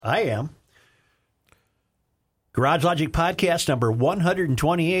I am. Garage Logic Podcast number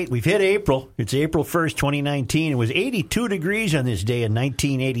 128. We've hit April. It's April 1st, 2019. It was 82 degrees on this day in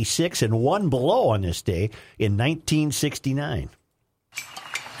 1986 and 1 below on this day in 1969.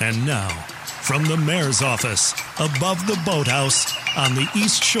 And now, from the mayor's office, above the boathouse on the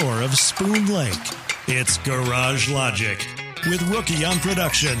east shore of Spoon Lake, it's Garage Logic with Rookie on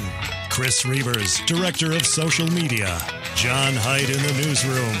production, Chris Reavers, director of social media, John Hyde in the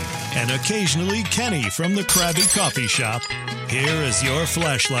newsroom, and occasionally Kenny from the Krabby Coffee Shop. Here is your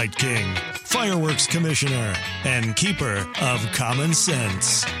flashlight king, fireworks commissioner, and keeper of common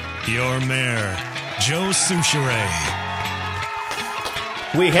sense, your mayor, Joe Soucheray.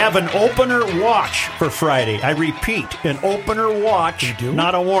 We have an opener watch for Friday. I repeat, an opener watch,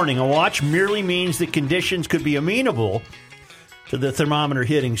 not a warning. A watch merely means the conditions could be amenable to the thermometer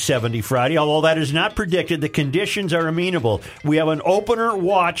hitting 70 Friday. Although that is not predicted, the conditions are amenable. We have an opener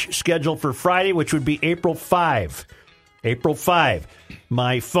watch scheduled for Friday, which would be April 5. April 5.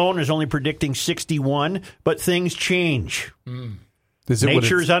 My phone is only predicting 61, but things change.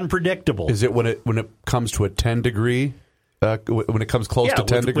 Nature is unpredictable. Is it when it comes to a 10 degree? When it comes close to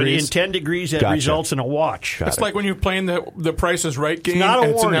 10 degrees? In 10 degrees, that results in a watch. It's like when you're playing the Price is Right game. It's not a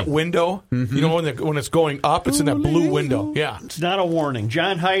and it's warning. in that window. Mm-hmm. You know, when it's going up, it's in that blue window. Yeah. It's not a warning.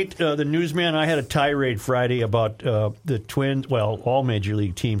 John Haidt, the newsman, I had a tirade Friday about the Twins, well, all Major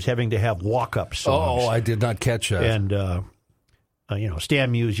League teams having to have walk-up songs. Oh, I did not catch that. And,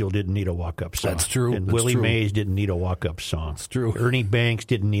 Stan Musial didn't need a walk-up song. That's true. And That's Willie true. Mays didn't need a walk-up song. That's true. Ernie Banks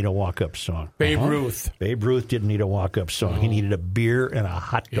didn't need a walk-up song. Babe Ruth. Babe Ruth didn't need a walk-up song. He needed a beer and a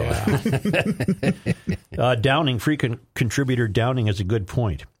hot dog. Yeah. Downing, frequent contributor Downing has a good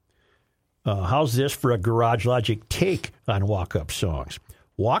point. How's this for a Garage Logic take on walk-up songs?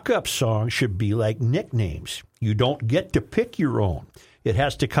 Walk-up songs should be like nicknames. You don't get to pick your own. It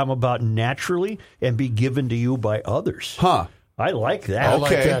has to come about naturally and be given to you by others. Huh. I like that. I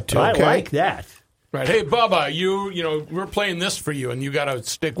like that, too. I Okay. like that. Right. Hey, Bubba, we're playing this for you, and you got to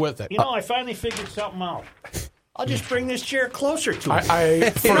stick with it. I finally figured something out. I'll just bring this chair closer to it.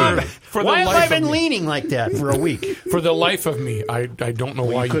 Why have I been leaning like that for a week? For the life of me, I don't know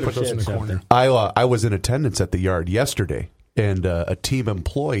why you put those in the corner. I was in attendance at the yard yesterday, and a team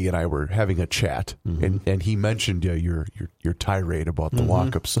employee and I were having a chat, and he mentioned your tirade about the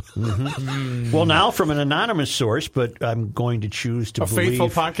walk-up song. Well, now from an anonymous source, but I'm going to choose to believe. Faithful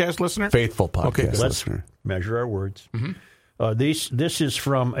podcast listener? Faithful podcast Okay, Let's listener. measure our words. This is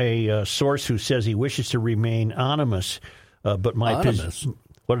from a source who says he wishes to remain anonymous, but my Anonymous?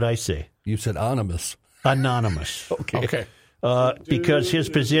 what did I say? You said anonymous. Anonymous. Okay. Because his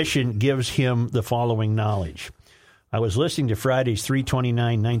position gives him the following knowledge. I was listening to Friday's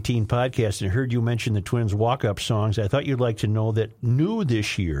 329-19 podcast and heard you mention the Twins walk-up songs. I thought you'd like to know that new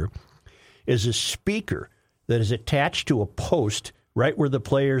this year is a speaker that is attached to a post right where the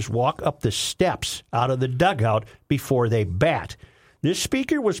players walk up the steps out of the dugout before they bat. This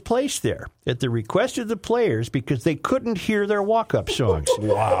speaker was placed there at the request of the players because they couldn't hear their walk-up songs.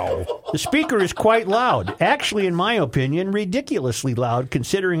 Wow. The speaker is quite loud. Actually, in my opinion, ridiculously loud,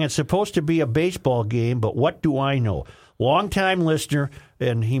 considering it's supposed to be a baseball game, but what do I know? Long-time listener,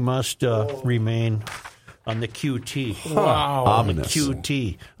 and he must remain on the QT. Wow. Ominous.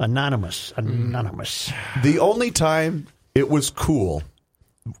 QT. Anonymous. The only time it was cool,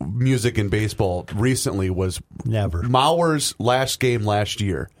 music in baseball recently, was Never. Mauer's last game last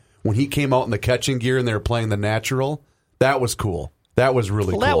year when he came out in the catching gear and they were playing the natural. That was cool. That was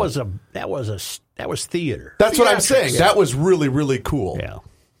really Well, cool. that was theater. That's what I'm saying. That was really, really cool. Yeah.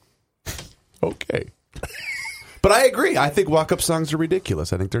 Okay. But I agree. I think walk-up songs are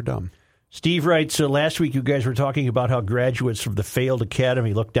ridiculous. I think they're dumb. Steve writes, last week you guys were talking about how graduates from the failed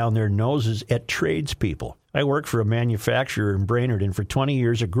academy look down their noses at tradespeople. I work for a manufacturer in Brainerd, and for 20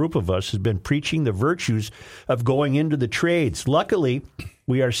 years a group of us has been preaching the virtues of going into the trades. Luckily,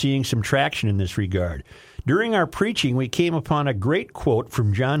 we are seeing some traction in this regard. During our preaching, we came upon a great quote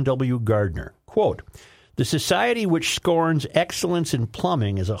from John W. Gardner. Quote, "The society which scorns excellence in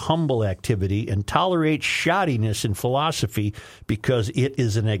plumbing as a humble activity and tolerates shoddiness in philosophy because it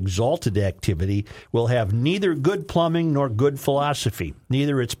is an exalted activity will have neither good plumbing nor good philosophy.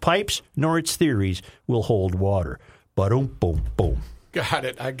 Neither its pipes nor its theories will hold water." Ba-dum, boom, boom. Got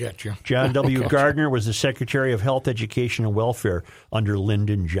it. I get you. John W. Gardner was the Secretary of Health, Education, and Welfare under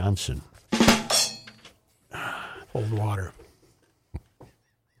Lyndon Johnson. Hold water.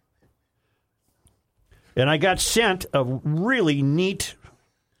 And I got sent a really neat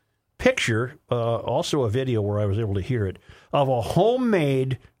picture, also a video where I was able to hear it, of a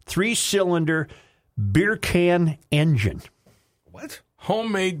homemade 3-cylinder beer can engine. What?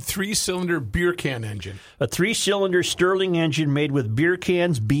 Homemade 3-cylinder beer can engine. A 3-cylinder Stirling engine made with beer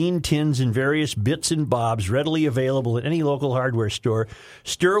cans, bean tins, and various bits and bobs, readily available at any local hardware store.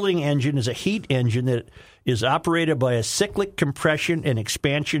 Stirling engine is a heat engine that is operated by a cyclic compression and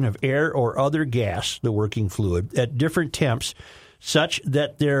expansion of air or other gas, the working fluid, at different temps, such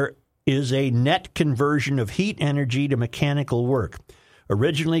that there is a net conversion of heat energy to mechanical work.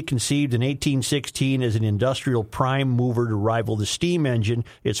 Originally conceived in 1816 as an industrial prime mover to rival the steam engine,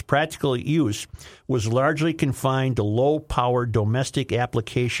 its practical use was largely confined to low-power domestic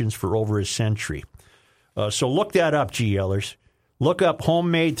applications for over a century. So look that up, GLers. Look up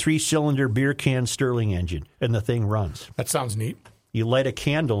homemade 3-cylinder beer can Stirling engine, and the thing runs. That sounds neat. You light a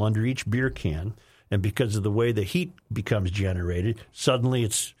candle under each beer can, and because of the way the heat becomes generated, suddenly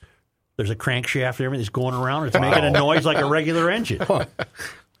there's a crankshaft and everything's going around. It's making a noise like a regular engine. Do you want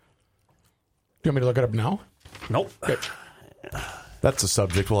me to look it up now? Nope. Good. That's a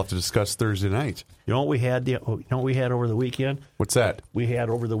subject we'll have to discuss Thursday night. You know what we had? Over the weekend? What's that? We had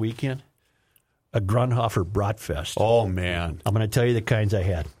over the weekend a Grunhofer Bratfest. Oh, man. I'm going to tell you the kinds I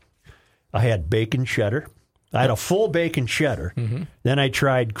had. I had bacon cheddar. I had a full bacon cheddar. Mm-hmm. Then I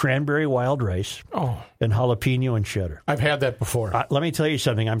tried cranberry wild rice and jalapeno and cheddar. I've had that before. Let me tell you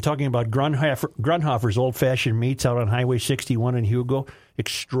something. I'm talking about Grunhofer's old-fashioned meats out on Highway 61 in Hugo.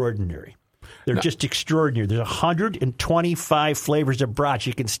 Extraordinary. They're just extraordinary. There's 125 flavors of brats.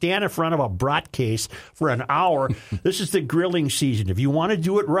 You can stand in front of a brat case for an hour. This is the grilling season. If you want to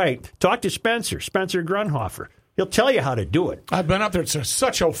do it right, talk to Spencer Grunhofer. He'll tell you how to do it. I've been up there. It's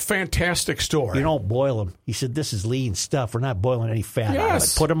such a fantastic store. You don't boil them. He said, this is lean stuff. We're not boiling any fat out of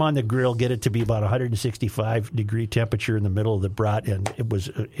it. Put them on the grill, get it to be about 165-degree temperature in the middle of the brat, and it was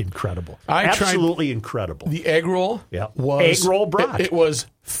incredible. Absolutely incredible. The egg roll was... Egg roll brat. It was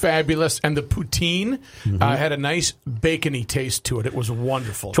fabulous. And the poutine had a nice bacony taste to it. It was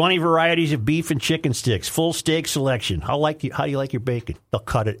wonderful. 20 varieties of beef and chicken sticks. Full steak selection. How do you like your bacon? They'll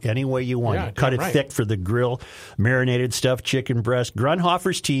cut it any way you want. You cut it thick for the grill. Marinated stuffed chicken breast.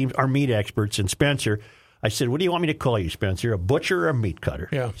 Grunhofer's team are meat experts. And Spencer, I said, what do you want me to call you, Spencer? A butcher or a meat cutter?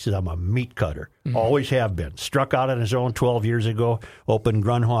 Yeah. He said, I'm a meat cutter. Mm-hmm. Always have been. Struck out on his own 12 years ago. Opened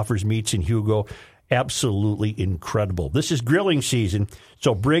Grunhofer's Meats in Hugo. Absolutely incredible. This is grilling season,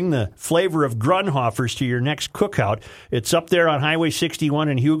 so bring the flavor of Grunhofer's to your next cookout. It's up there on Highway 61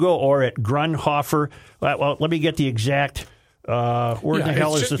 in Hugo or at Grunhofer. Well, let me get the exact... where the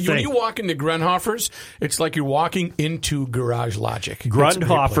hell is the thing? When you walk into Grunhofer's, it's like you're walking into Garage Logic.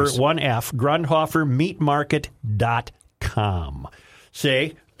 Grunhofer, one F, GrunhoferMeatMarket.com.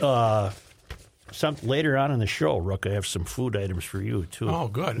 Say, later on in the show, Rook, I have some food items for you, too. Oh,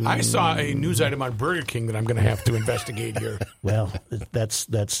 good. I saw a news item on Burger King that I'm going to have to investigate here. Well, that's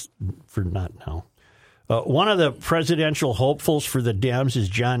for not now. One of the presidential hopefuls for the Dems is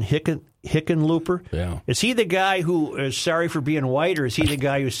John Hickenlooper. Yeah. Is he the guy who is sorry for being white, or is he the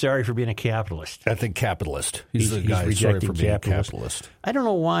guy who's sorry for being a capitalist? I think capitalist. He's the guy who's sorry for being a capitalist. I don't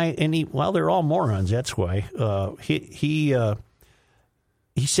know why. Well, they're all morons. That's why.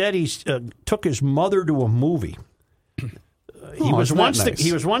 He said he took his mother to a movie. He was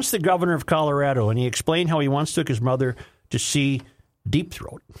once the governor of Colorado, and he explained how he once took his mother to see Deep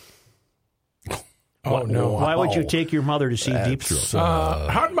Throat. Why would you take your mother to see Deep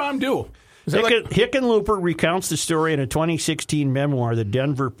Throat? How'd Mom do? Hickenlooper recounts the story in a 2016 memoir the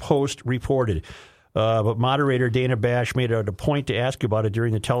Denver Post reported. But moderator Dana Bash made it a point to ask about it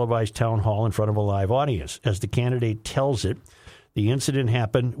during the televised town hall in front of a live audience. As the candidate tells it, the incident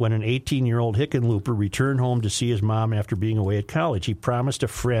happened when an 18-year-old Hickenlooper returned home to see his mom after being away at college. He promised a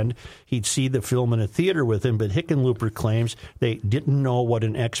friend he'd see the film in a theater with him, but Hickenlooper claims they didn't know what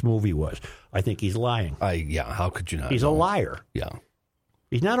an X movie was. I think he's lying. How could you not? He's a liar. Yeah.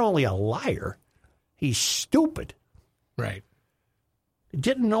 He's not only a liar, he's stupid. Right.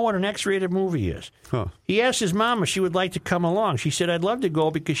 Didn't know what an X-rated movie is. Huh. He asked his mom if she would like to come along. She said, I'd love to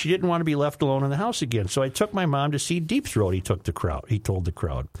go because she didn't want to be left alone in the house again. So I took my mom to see Deep Throat, he told the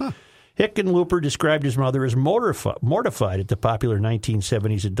crowd. Huh. Hickenlooper described his mother as mortified at the popular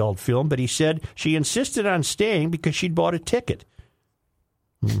 1970s adult film, but he said she insisted on staying because she'd bought a ticket.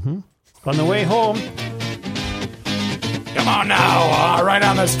 Mm-hmm. On the way home... Come on now, right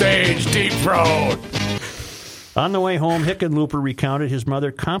on the stage, Deep Throat. On the way home, Hickenlooper recounted his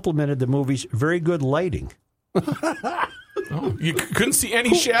mother complimented the movie's very good lighting. You couldn't see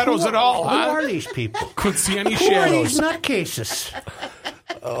any shadows at all, Who are these people? Couldn't see any Who shadows. Are these nutcases?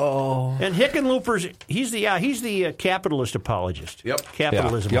 And Hickenlooper's, he's the capitalist apologist. Yep.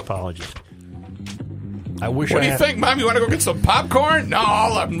 Capitalism apologist. I wish. What do you think, Mom? You want to go get some popcorn? No,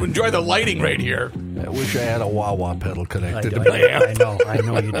 I'll enjoy the lighting right here. I wish I had a wah-wah pedal connected to my amp. I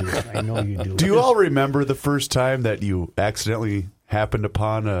know you do. Do you all remember the first time that you accidentally happened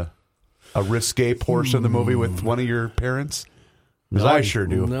upon a risque portion of the movie with one of your parents? Because I sure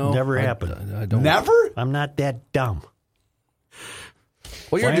do. No, Never happened. I don't. Never? I'm not that dumb.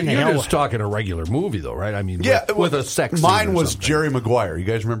 Well, you're just talking a regular movie, though, right? I mean, Yeah, with a sex scene Mine or was something. Jerry Maguire. You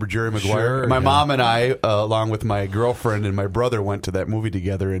guys remember Jerry Maguire? Sure, my yeah. mom and I, along with my girlfriend and my brother, went to that movie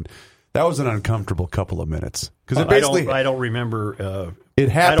together, and that was an uncomfortable couple of minutes. Because I don't remember. It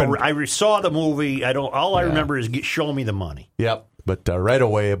happened. I saw the movie. All I remember is show me the money. Yep. But right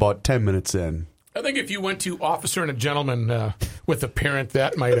away, about 10 minutes in. I think if you went to Officer and a Gentleman with a parent,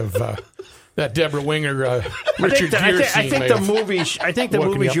 that might have that Deborah Winger, Richard Gere scene. I think the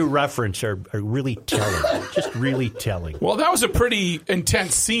movies up. you reference are really telling. Just really telling. Well, that was a pretty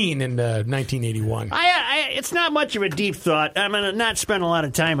intense scene in 1981. It's not much of a deep thought. I'm going to not spend a lot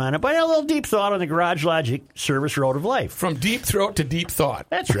of time on it, but a little deep thought on the Garage Logic Service Road of Life. From deep throat to deep thought.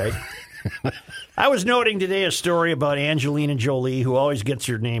 That's right. I was noting today a story about Angelina Jolie, who always gets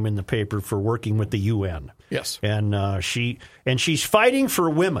her name in the paper for working with the UN. Yes. And she's fighting for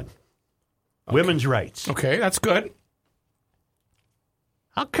women. Okay. Women's rights. Okay, that's good.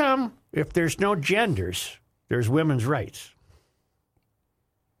 How come if there's no genders, there's women's rights?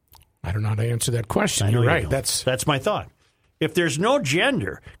 I don't know how to answer that question. I know You're right. You don't. That's my thought. If there's no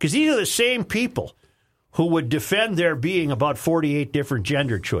gender, because these are the same people who would defend there being about 48 different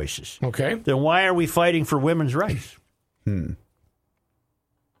gender choices. Okay. Then why are we fighting for women's rights? It's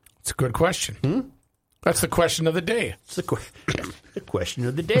a good question. That's the question of the day. It's the question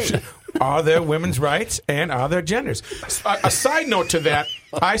of the day. Are there women's rights and are there genders? A side note to that,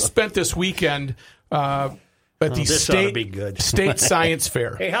 I spent this weekend at the state science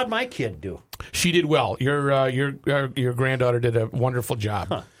fair. Hey, how'd my kid do? She did well. Your granddaughter did a wonderful job.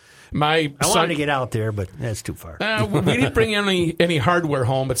 Huh. I wanted to get out there, but that's too far. We didn't bring any hardware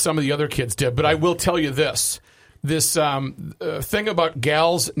home, but some of the other kids did. But I will tell you this thing about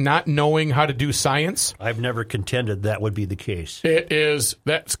gals not knowing how to do science. I've never contended that would be the case.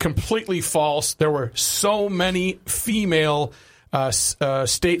 That's completely false. There were so many female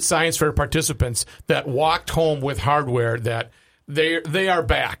state science fair participants that walked home with hardware that they are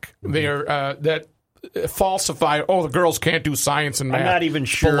back. They are that falsify. Oh, the girls can't do science and math. I'm not even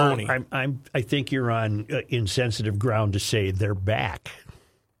sure. Baloney. I think you're on insensitive ground to say they're back.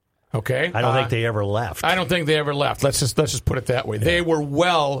 Okay, I don't think they ever left. I don't think they ever left. Let's just put it that way.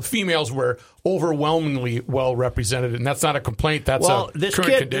 Yeah. Females were overwhelmingly well represented, and that's not a complaint. That's a current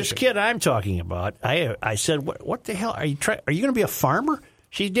condition. This kid I'm talking about, I said, what the hell are you trying? Are you going to be a farmer?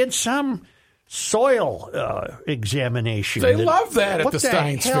 She did some soil examination. They love that at the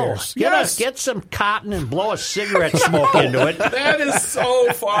science fairs. Get some cotton and blow a cigarette smoke into it. That is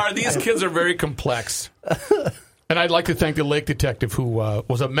so far. These kids are very complex. And I'd like to thank the lake detective who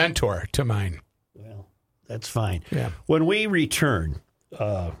was a mentor to mine. Well, that's fine. Yeah. When we return,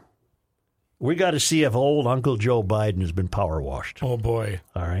 we got to see if old Uncle Joe Biden has been power washed. Oh, boy.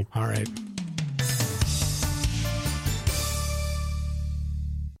 All right.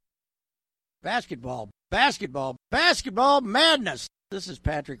 Basketball madness. This is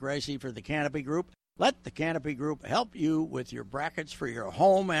Patrick Ricey for the Canopy Group. Let the Canopy Group help you with your brackets for your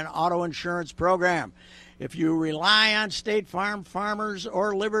home and auto insurance program. If you rely on State Farm, Farmers,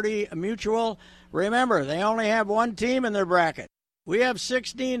 or Liberty Mutual, remember, they only have one team in their bracket. We have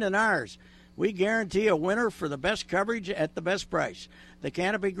 16 in ours. We guarantee a winner for the best coverage at the best price. The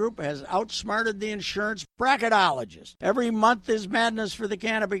Canopy Group has outsmarted the insurance bracketologist. Every month is madness for the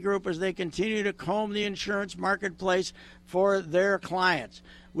Canopy Group as they continue to comb the insurance marketplace for their clients.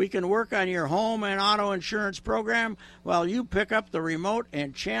 We can work on your home and auto insurance program while you pick up the remote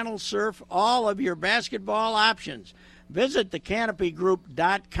and channel surf all of your basketball options. Visit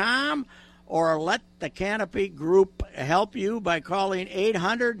thecanopygroup.com or let the Canopy Group help you by calling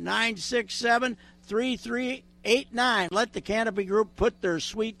 800-967-3389. Let the Canopy Group put their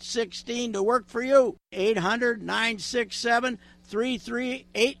Sweet 16 to work for you.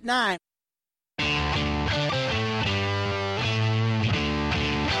 800-967-3389.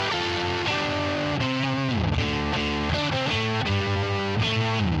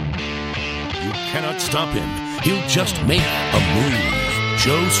 Cannot stop him. He'll just make a move.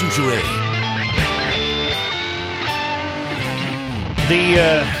 Joe Soucheray. The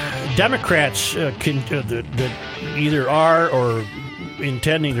Democrats that either are or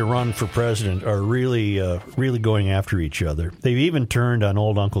intending to run for president are really going after each other. They've even turned on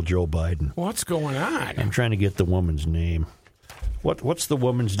old Uncle Joe Biden. What's going on? I'm trying to get the woman's name. What's the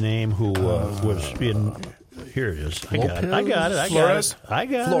woman's name who was in? Here it is. I got it. Flores. I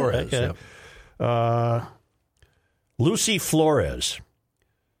got Flores. it. Lucy Flores.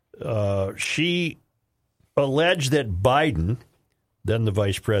 She alleged that Biden, then the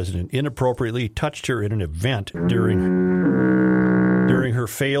vice president, inappropriately touched her in an event during her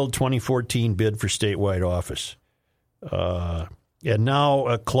failed 2014 bid for statewide office. And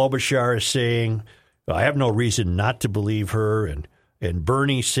now Klobuchar is saying, I have no reason not to believe her. And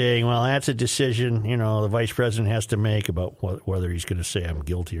Bernie's saying, well, that's a decision, the vice president has to make about whether he's going to say I'm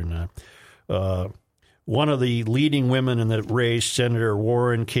guilty or not. One of the leading women in the race, Senator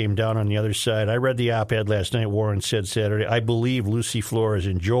Warren, came down on the other side. I read the op-ed last night. Warren said Saturday, I believe Lucy Flores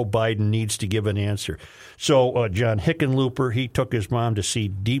and Joe Biden needs to give an answer. So John Hickenlooper, he took his mom to see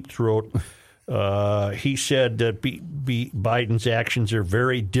Deep Throat. He said that Biden's actions are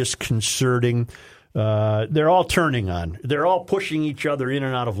very disconcerting. They're all turning on. They're all pushing each other in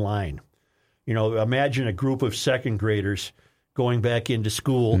and out of line. Imagine a group of second graders going back into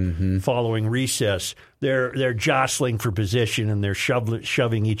school following recess. They're jostling for position and they're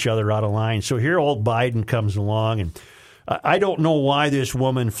shoving each other out of line. So here old Biden comes along, and I don't know why this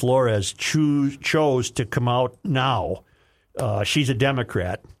woman Flores chose to come out now. She's a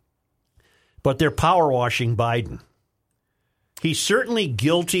Democrat, but they're power washing Biden. He's certainly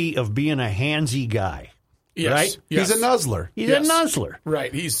guilty of being a handsy guy, right? Yes. He's a nuzzler. He's a nuzzler.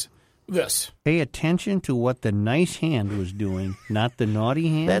 Right. He's this. Pay attention to what the nice hand was doing, not the naughty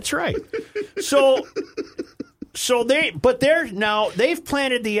hand. That's right. So they've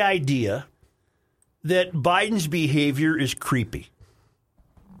planted the idea that Biden's behavior is creepy.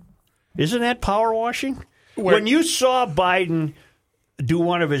 Isn't that power washing? When you saw Biden do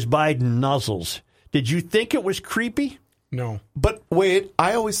one of his Biden nuzzles, did you think it was creepy? No. But wait,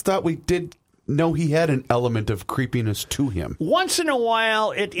 I always thought we did know he had an element of creepiness to him. Once in a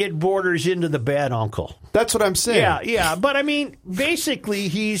while, it borders into the bad uncle. That's what I'm saying. Yeah. But, I mean, basically,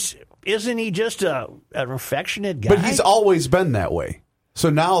 isn't he just an affectionate guy? But he's always been that way. So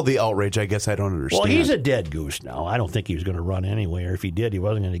now the outrage, I guess I don't understand. Well, he's a dead goose now. I don't think he was going to run anywhere. If he did, he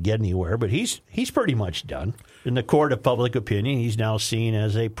wasn't going to get anywhere. But he's pretty much done. In the court of public opinion, he's now seen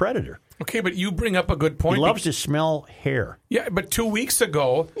as a predator. Okay, but you bring up a good point. He loves to smell hair. Yeah, but 2 weeks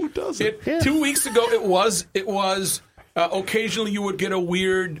ago, who doesn't? 2 weeks ago, it was occasionally you would get a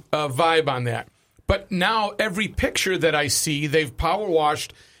weird vibe on that. But now every picture that I see, they've power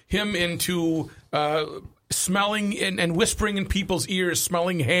washed him into smelling and whispering in people's ears,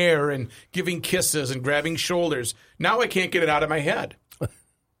 smelling hair and giving kisses and grabbing shoulders. Now I can't get it out of my head.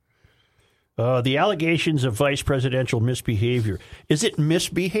 The allegations of vice presidential misbehavior. Is it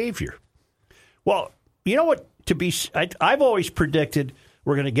misbehavior? Well, you know what? I've always predicted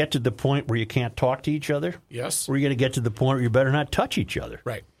we're going to get to the point where you can't talk to each other. Yes. We're going to get to the point where you better not touch each other.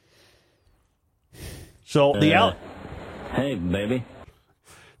 Right. So hey, baby.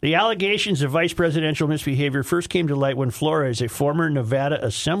 The allegations of vice presidential misbehavior first came to light when Flores, a former Nevada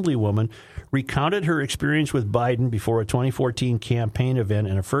assemblywoman, recounted her experience with Biden before a 2014 campaign event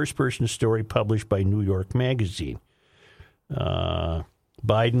in a first-person story published by New York Magazine.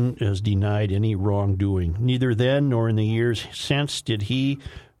 Biden has denied any wrongdoing. Neither then nor in the years since did he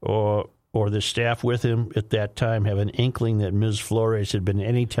or the staff with him at that time have an inkling that Ms. Flores had been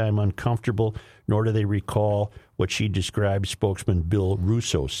any time uncomfortable, nor do they recall what she described spokesman Bill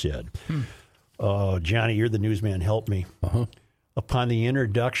Russo said. Johnny, you're the newsman. Help me. Upon the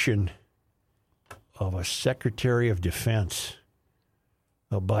introduction of a Secretary of Defense,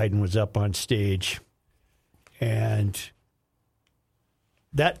 Biden was up on stage, and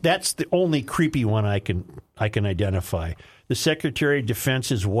that's the only creepy one I can identify. The Secretary of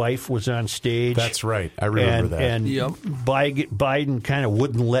Defense's wife was on stage. That's right. I remember that. And Biden kind of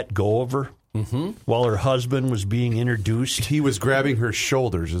wouldn't let go of her while her husband was being introduced. He was grabbing her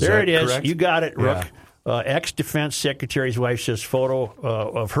shoulders. Is there that it is. correct? You got it, Rook. Ex-defense secretary's wife says photo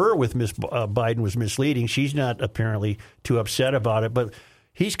of her with Miss Biden was misleading. She's not apparently too upset about it, but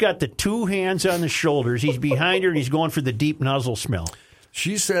he's got the two hands on the shoulders. He's behind her, and he's going for the deep nuzzle smell.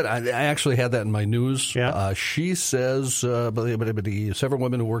 She said, I actually had that in my news. Yeah. She says several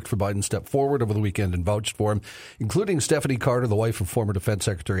women who worked for Biden stepped forward over the weekend and vouched for him, including Stephanie Carter, the wife of former Defense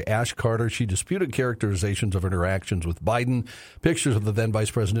Secretary Ash Carter. She disputed characterizations of interactions with Biden. Pictures of the then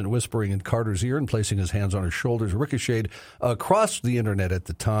vice president whispering in Carter's ear and placing his hands on her shoulders ricocheted across the internet at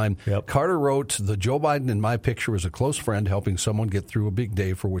the time. Yep. Carter wrote, "The Joe Biden in my picture is a close friend helping someone get through a big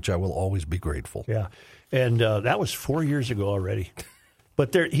day for which I will always be grateful." Yeah, and that was 4 years ago already.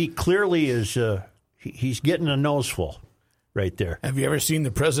 But he clearly is he's getting a nose full right there. Have you ever seen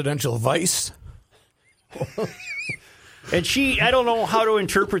the presidential vice? And I don't know how to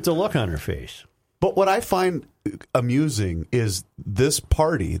interpret the look on her face. But what I find amusing is this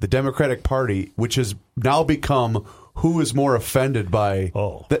party, the Democratic Party, which has now become who is more offended by.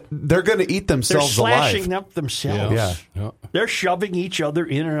 They're going to eat themselves They're alive. slashing up themselves. Yeah. They're shoving each other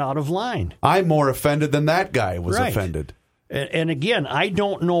in and out of line. I'm more offended than that guy was Right. offended. And again, I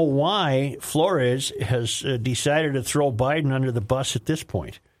don't know why Flores has decided to throw Biden under the bus at this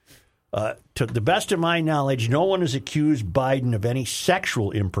point. To the best of my knowledge, no one has accused Biden of any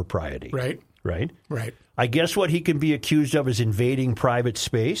sexual impropriety. Right. Right. I guess what he can be accused of is invading private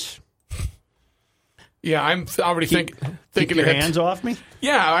space. Yeah, I'm already thinking Keep your ahead. hands off me.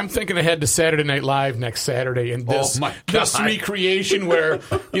 Yeah, I'm thinking ahead to Saturday Night Live next Saturday, and this recreation where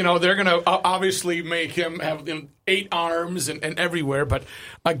they're going to obviously make him have 8 arms and everywhere. But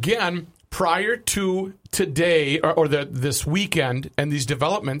again, prior to today or this weekend and these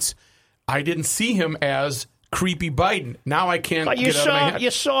developments, I didn't see him as creepy Biden. Now I can't But get out of my head. you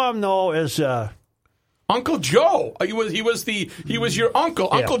saw him though as Uncle Joe. He was your uncle,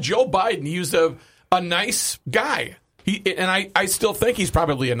 Uncle Joe Biden. He was a nice guy. I still think he's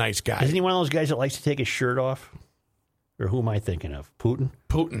probably a nice guy. Isn't he one of those guys that likes to take his shirt off? Or who am I thinking of? Putin?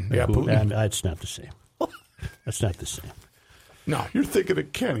 Putin. Yeah, Putin. That's not the same. That's not the same. No, You're thinking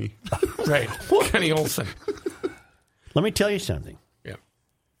of Kenny. right. Kenny Olson. Let me tell you something.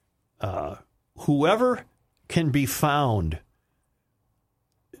 Yeah. Whoever can be found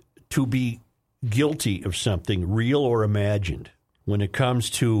to be guilty of something, real or imagined, when it comes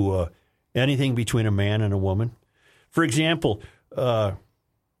to anything between a man and a woman. For example,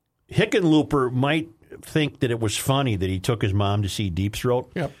 Hickenlooper might think that it was funny that he took his mom to see Deep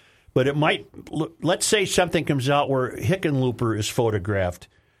Throat. Yep. But it might, let's say something comes out where Hickenlooper is photographed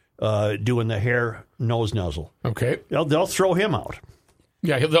doing the hair nose nuzzle. Okay. They'll throw him out.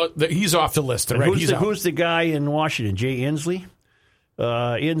 Yeah, he's off the list. Right? Who's the guy in Washington? Jay Inslee?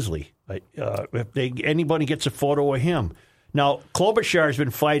 Inslee. If anybody gets a photo of him. Now, Klobuchar's been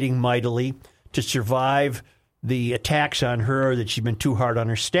fighting mightily to survive the attacks on her that she's been too hard on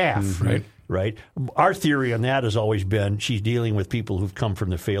her staff. Right. Our theory on that has always been she's dealing with people who've come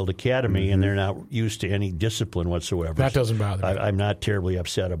from the failed academy and they're not used to any discipline whatsoever. That doesn't bother me. I'm not terribly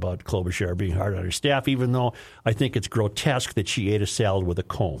upset about Klobuchar being hard on her staff, even though I think it's grotesque that she ate a salad with a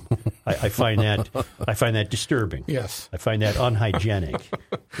comb. I find that disturbing. Yes. I find that unhygienic.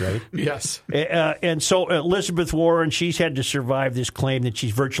 Right. Yes. And so Elizabeth Warren, she's had to survive this claim that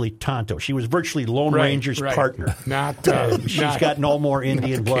she's virtually Tonto. She was virtually Lone Ranger's partner. She's got no more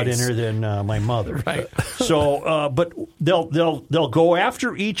Indian blood in her than my mother. Right. So, but they'll go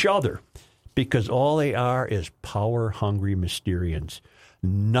after each other because all they are is power-hungry Mysterians.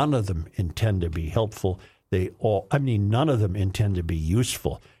 None of them intend to be helpful. None of them intend to be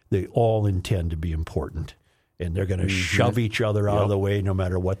useful. They all intend to be important. And they're going to shove each other out of the way no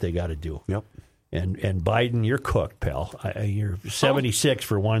matter what they got to do. Yep. And Biden, you're cooked, pal. You're 76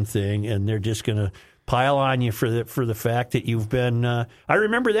 for one thing, and they're just going to pile on you for the fact that you've been. I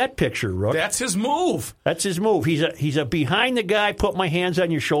remember that picture, Rook. That's his move. That's his move. He's a behind the guy, put my hands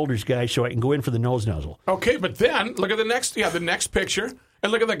on your shoulders guy, so I can go in for the nose nuzzle. Okay, but then look at the next picture,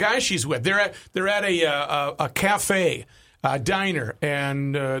 and look at the guy she's with. They're at a cafe. Diner,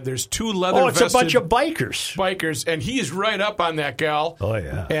 and there's 2 leather. Oh, it's a bunch of bikers, and he's right up on that gal. Oh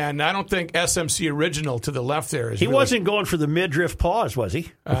yeah, and I don't think SMC Original to the left there is. He wasn't going for the midriff pause, was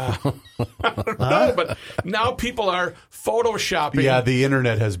he? I don't know, but now people are photoshopping. Yeah, the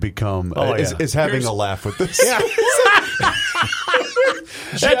internet has become is having a laugh with this. Yeah.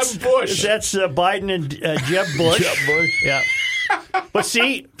 Jeb Bush. That's Biden and Jeb Bush. Jeb Bush. Yeah. But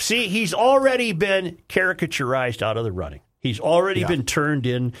see, he's already been caricaturized out of the running. He's already been turned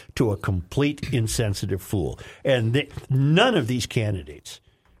into a complete insensitive fool. And none of these candidates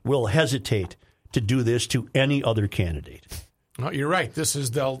will hesitate to do this to any other candidate. Oh, you're right.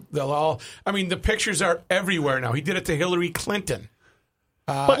 They'll all. I mean, the pictures are everywhere now. He did it to Hillary Clinton.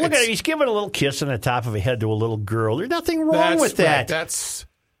 But look at him. He's giving a little kiss on the top of the head to a little girl. There's nothing wrong with that. Right. That's.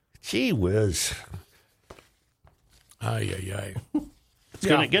 Gee whiz. Ay. It's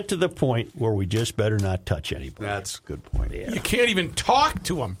going to get to the point where we just better not touch anybody. That's a good point. Yeah. You can't even talk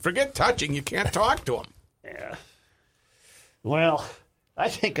to him. Forget touching. You can't talk to him. Yeah. Well, I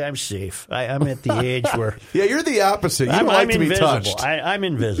think I'm safe. I'm at the age where... Yeah, you're the opposite. You don't like to be invisible. touched. I'm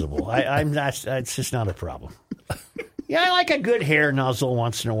invisible. I'm not. It's just not a problem. Yeah, I like a good hair nuzzle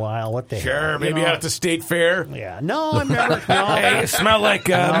once in a while. What the hell? Sure, maybe out at the state fair. Yeah, no, I'm never. No. Hey, you smell like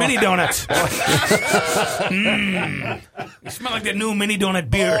mini donuts. You smell like that new mini donut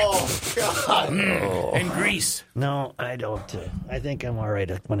beer. Oh God! And grease. No, I don't. I think I'm all right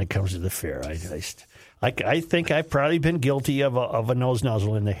when it comes to the fair. I think I've probably been guilty of a nose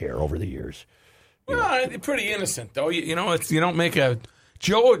nuzzle in the hair over the years. Well, pretty innocent, though. You know, you don't make a...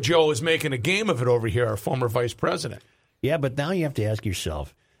 Joe is making a game of it over here, our former vice president. Yeah, but now you have to ask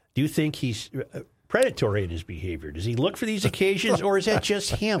yourself, do you think he's predatory in his behavior? Does he look for these occasions, or is that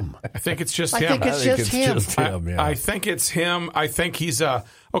just him? I think it's just I him. think it's just him. I think it's him. I think he's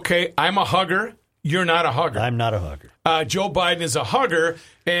okay, I'm a hugger. You're not a hugger. I'm not a hugger. Joe Biden is a hugger,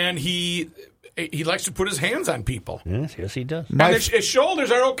 and he likes to put his hands on people. Yes, he does. And his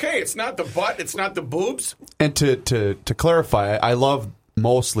shoulders are okay. It's not the butt. It's not the boobs. And to clarify, I love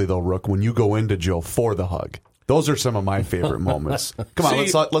mostly, though, Rook, when you go into Joe for the hug. Those are some of my favorite moments. Come on,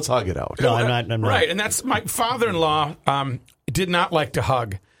 let's hug it out. No, I'm not. Right, and that's my father-in-law did not like to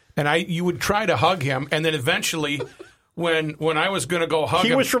hug. And you would try to hug him, and then eventually... When I was going to go hug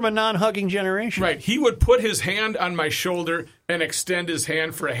him... He was from a non-hugging generation. Right. He would put his hand on my shoulder and extend his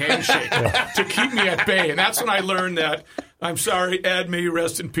hand for a handshake to keep me at bay. And that's when I learned that, I'm sorry, Ed, may you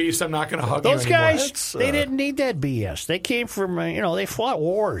rest in peace, I'm not going to hug you anymore. Those guys, they didn't need that BS. They came from, they fought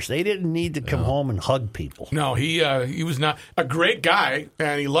wars. They didn't need to come home and hug people. No, he was not a great guy,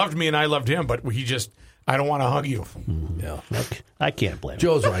 and he loved me and I loved him, but he just... I don't want to hug you. Yeah, I can't blame him.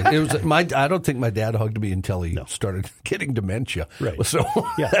 Joe's right. It was I don't think my dad hugged me until he started getting dementia. Right. So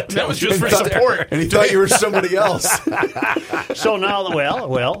that was just for support. And he thought you were somebody else. So now,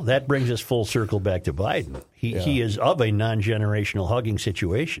 that brings us full circle back to Biden. He is of a non-generational hugging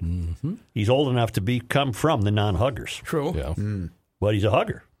situation. Mm-hmm. He's old enough to come from the non-huggers. True. Yeah. But he's a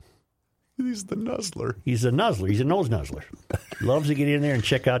hugger. He's the nuzzler. He's a nuzzler. He's a nose nuzzler. Loves to get in there and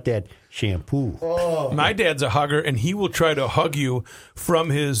check out that shampoo. Oh. My dad's a hugger, and he will try to hug you from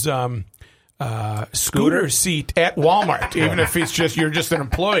his scooter seat at Walmart, even if you're just an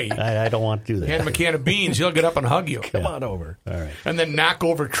employee. I don't want to do that. Hand him a can of beans, he'll get up and hug you. Come on over. All right. And then knock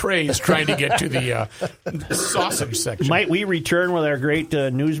over trays trying to get to the sausage section. Might we return with our great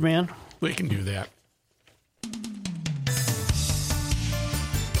newsman? We can do that.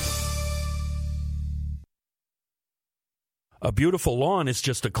 A beautiful lawn is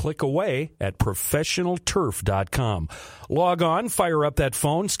just a click away at ProfessionalTurf.com. Log on, fire up that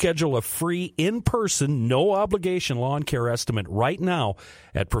phone, schedule a free in-person, no-obligation lawn care estimate right now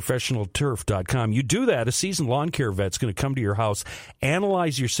at ProfessionalTurf.com. You do that, a seasoned lawn care vet's going to come to your house,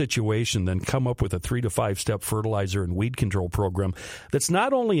 analyze your situation, then come up with a 3 to 5 step fertilizer and weed control program that's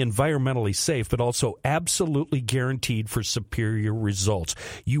not only environmentally safe, but also absolutely guaranteed for superior results.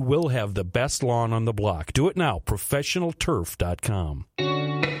 You will have the best lawn on the block. Do it now, ProfessionalTurf.com.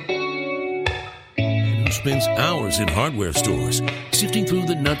 And who spends hours in hardware stores sifting through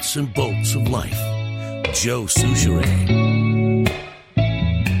the nuts and bolts of life? Joe Soucheray.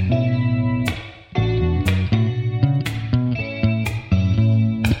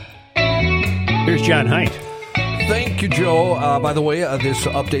 Here's John Haidt. Thank you, Joe. By the way, this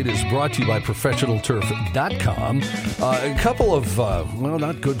update is brought to you by ProfessionalTurf.com. A couple of,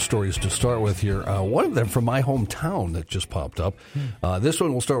 not good stories to start with here. One of them from my hometown that just popped up. This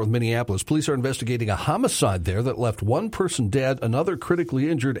one will start with Minneapolis. Police are investigating a homicide there that left one person dead, another critically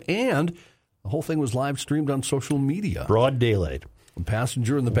injured, and the whole thing was live streamed on social media. Broad daylight. A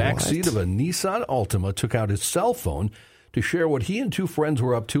passenger in the back seat of a Nissan Altima took out his cell phone to share what he and two friends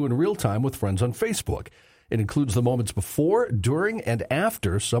were up to in real time with friends on Facebook. It includes the moments before, during, and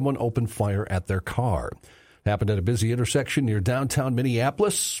after someone opened fire at their car. It happened at a busy intersection near downtown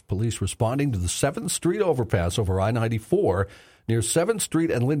Minneapolis. Police responding to the 7th Street overpass over I-94 near 7th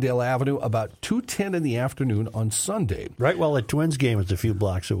Street and Lyndale Avenue about 2:10 in the afternoon on Sunday. Right while the Twins game is a few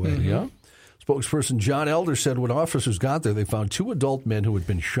blocks away. Mm-hmm. Yeah. Spokesperson John Elder said when officers got there, they found two adult men who had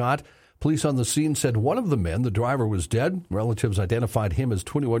been shot. Police on the scene said one of the men, the driver, was dead. Relatives identified him as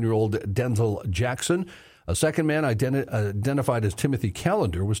 21-year-old Denzel Jackson. A second man, identified as Timothy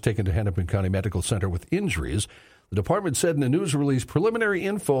Callender, was taken to Hennepin County Medical Center with injuries. The department said in a news release, preliminary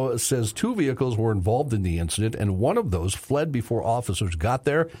info says two vehicles were involved in the incident, and one of those fled before officers got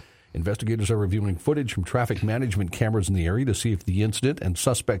there. Investigators are reviewing footage from traffic management cameras in the area to see if the incident and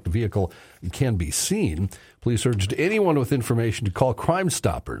suspect vehicle can be seen. Police urged anyone with information to call Crime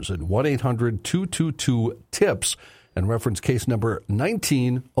Stoppers at 1-800-222-TIPS and reference case number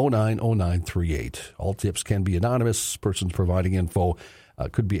 19090938. All tips can be anonymous. Persons providing info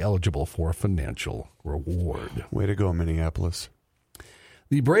could be eligible for a financial reward. Way to go, Minneapolis.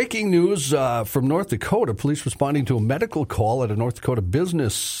 The breaking news from North Dakota, police responding to a medical call at a North Dakota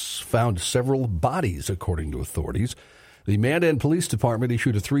business found several bodies, according to authorities. The Mandan Police Department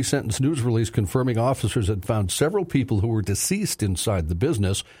issued a 3-sentence news release confirming officers had found several people who were deceased inside the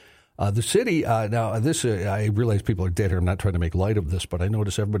business. The city, now this, I realize people are dead here. I'm not trying to make light of this, but I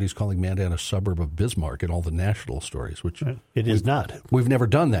notice everybody's calling Mandan a suburb of Bismarck in all the national stories, which it is not. We've never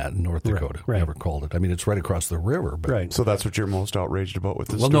done that in North Dakota. Right. Never called it. I mean, it's right across the river. But, right. So that's what you're most outraged about with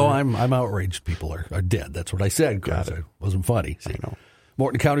this Well, story? no, I'm outraged. People are dead. That's what I said. Got it. It wasn't funny. I know.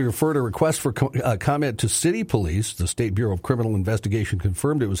 Morton County referred a request for comment to city police. The State Bureau of Criminal Investigation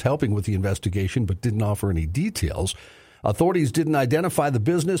confirmed it was helping with the investigation, but didn't offer any details. Authorities didn't identify the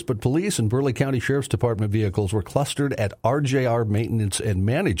business, but police and Burleigh County Sheriff's Department vehicles were clustered at RJR Maintenance and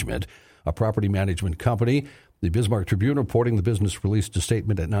Management, a property management company. The Bismarck Tribune reporting the business released a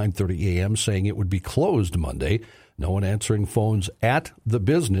statement at 9:30 a.m. saying it would be closed Monday. No one answering phones at the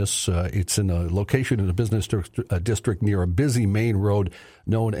business. It's in a location in a business district near a busy main road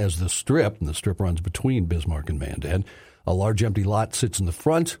known as the Strip, and the Strip runs between Bismarck and Mandan. A large empty lot sits in the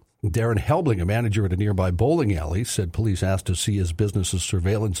front. Darren Helbling, a manager at a nearby bowling alley, said police asked to see his business's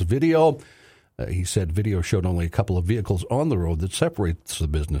surveillance video. He said video showed only a couple of vehicles on the road that separates the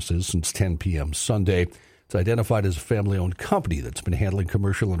businesses since 10 p.m. Sunday. It's identified as a family-owned company that's been handling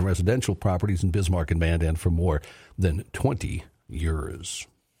commercial and residential properties in Bismarck and Mandan for more than 20 years.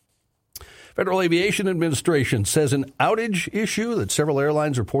 Federal Aviation Administration says an outage issue that several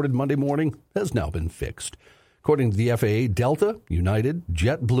airlines reported Monday morning has now been fixed. According to the FAA, Delta, United,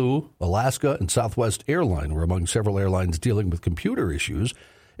 JetBlue, Alaska, and Southwest Airlines were among several airlines dealing with computer issues.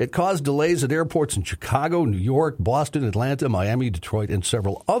 It caused delays at airports in Chicago, New York, Boston, Atlanta, Miami, Detroit, and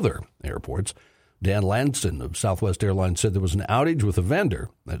several other airports. Dan Lanson of Southwest Airlines said there was an outage with a vendor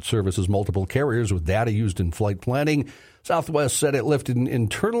that services multiple carriers with data used in flight planning. Southwest said it lifted an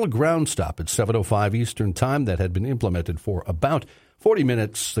internal ground stop at 7:05 Eastern Time that had been implemented for about 40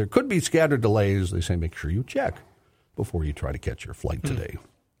 minutes. There could be scattered delays. They say make sure you check before you try to catch your flight today.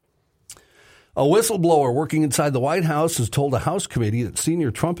 A whistleblower working inside the White House has told a House committee that senior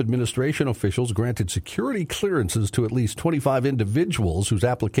Trump administration officials granted security clearances to at least 25 individuals whose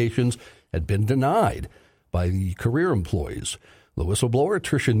applications had been denied by the career employees. The whistleblower,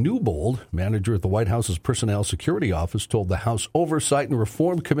 Tricia Newbold, manager at the White House's Personnel Security Office, told the House Oversight and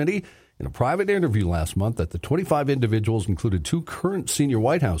Reform Committee in a private interview last month that the 25 individuals included 2 current senior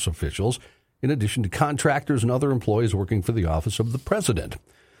White House officials, in addition to contractors and other employees working for the office of the president.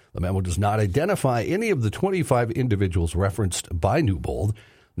 The memo does not identify any of the 25 individuals referenced by Newbold.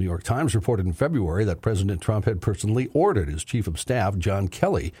 The New York Times reported in February that President Trump had personally ordered his chief of staff, John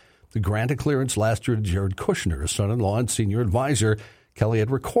Kelly, to grant a clearance last year to Jared Kushner, his son-in-law and senior advisor. Kelly had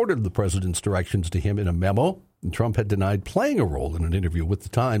recorded the president's directions to him in a memo, and Trump had denied playing a role in an interview with the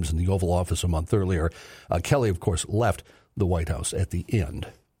Times in the Oval Office a month earlier. Kelly, of course, left the White House at the end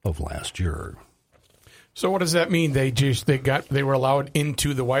of last year. So what does that mean? They were allowed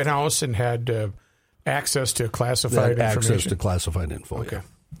into the White House and had access to classified information? Access to classified info. Okay. Yeah.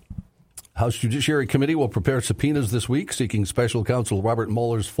 House Judiciary Committee will prepare subpoenas this week seeking special counsel Robert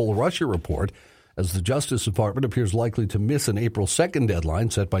Mueller's full Russia report, as the Justice Department appears likely to miss an April 2nd deadline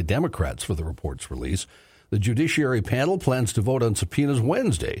set by Democrats for the report's release. The Judiciary panel plans to vote on subpoenas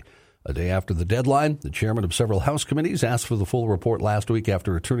Wednesday. A day after the deadline, the chairman of several House committees asked for the full report last week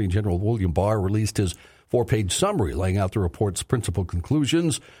after Attorney General William Barr released his 4-page summary laying out the report's principal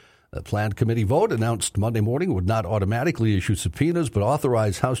conclusions. The planned committee vote announced Monday morning would not automatically issue subpoenas, but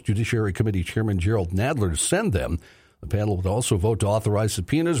authorize House Judiciary Committee Chairman Gerald Nadler to send them. The panel would also vote to authorize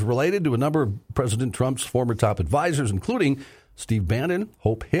subpoenas related to a number of President Trump's former top advisors, including Steve Bannon,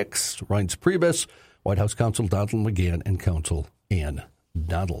 Hope Hicks, Reince Priebus, White House counsel Donald McGahn, and counsel Ann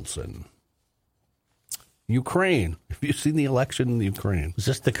Donaldson. Ukraine. Have you seen the election in the Ukraine? Is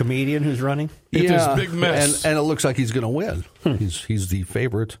this the comedian who's running? It is a big mess. And it looks like he's going to win. He's the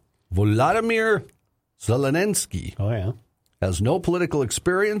favorite. Volodymyr Zelensky. Oh, yeah. Has no political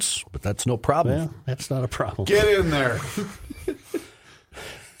experience, but that's no problem. Well, that's not a problem. Get in there.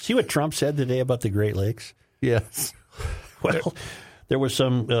 See what Trump said today about the Great Lakes? Yes. Well, there was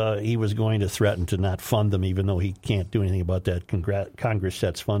some, he was going to threaten to not fund them, even though he can't do anything about that. Congress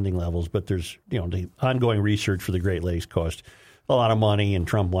sets funding levels, but there's, the ongoing research for the Great Lakes cost a lot of money, and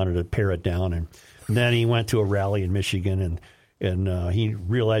Trump wanted to pare it down. And then he went to a rally in Michigan, and he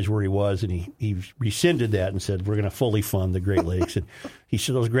realized where he was, and he rescinded that and said, we're going to fully fund the Great Lakes. And he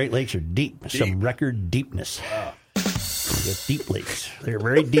said those Great Lakes are deep. Some record deepness. Wow. Deep lakes. They're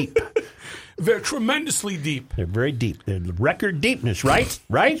very deep. They're tremendously deep. They're very deep. They're record deepness, right?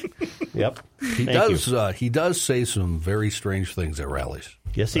 Right? Yep. He does say some very strange things at rallies.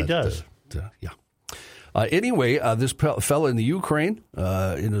 Yes, he does. Yeah. Anyway, this fellow in the Ukraine,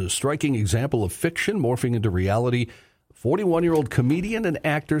 in a striking example of fiction morphing into reality, 41-year-old comedian and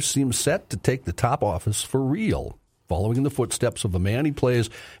actor seems set to take the top office for real. following in the footsteps of the man he plays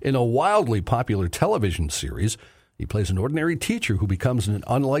in a wildly popular television series. He plays an ordinary teacher who becomes an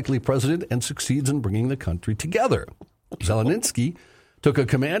unlikely president and succeeds in bringing the country together. Zelensky took a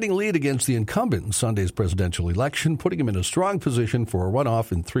commanding lead against the incumbent in Sunday's presidential election, putting him in a strong position for a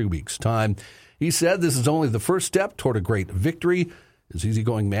runoff in 3 weeks' time. He said this is only the first step toward a great victory. His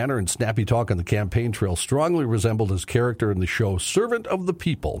easygoing manner and snappy talk on the campaign trail strongly resembled his character in the show Servant of the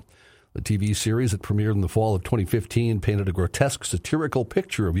People. The TV series that premiered in the fall of 2015 painted a grotesque satirical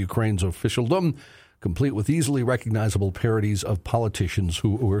picture of Ukraine's officialdom, complete with easily recognizable parodies of politicians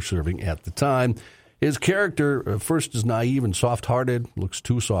who were serving at the time. His character first is naive and soft-hearted, looks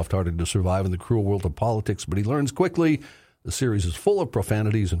too soft-hearted to survive in the cruel world of politics, but he learns quickly the series is full of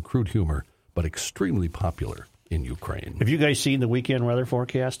profanities and crude humor, but extremely popular in Ukraine. Have you guys seen the weekend weather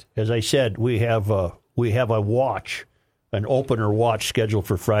forecast? As I said, we have a watch, an opener watch scheduled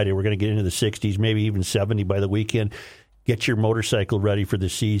for Friday. We're going to get into the 60s, maybe even 70 by the weekend. Get your motorcycle ready for the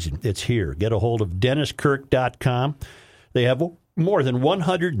season. It's here. Get a hold of DennisKirk.com. They have more than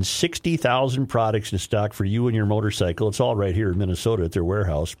 160,000 products in stock for you and your motorcycle. It's all right here in Minnesota at their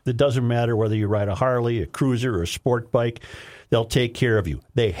warehouse. It doesn't matter whether you ride a Harley, a cruiser, or a sport bike. They'll take care of you.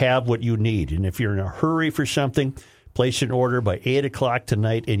 They have what you need. And if you're in a hurry for something, place an order by 8 o'clock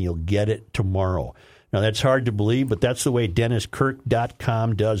tonight and you'll get it tomorrow. Now, that's hard to believe, but that's the way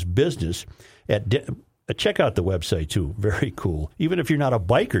DennisKirk.com does business. Check out the website, too. Very cool. Even if you're not a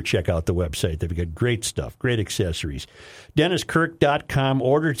biker, check out the website. They've got great stuff, great accessories. DennisKirk.com.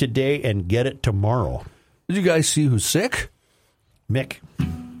 Order today and get it tomorrow. Did you guys see who's sick? Mick.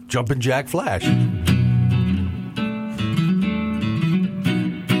 Jumpin' Jack Flash.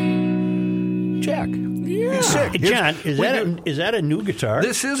 Jack. Yeah. He's sick. John, is that a new guitar?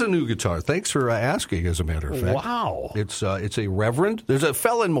 This is a new guitar. Thanks for asking, as a matter of fact. Wow. It's a Reverend. There's a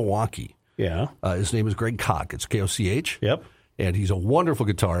fella in Milwaukee. Yeah. His name is Greg Koch. It's Koch. Yep. And he's a wonderful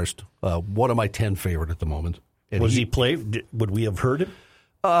guitarist. One of my 10 favorite at the moment. And he play? Would we have heard him?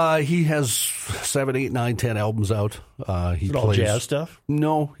 He has 7, 8, 9, 10 albums out. He is it all plays jazz stuff?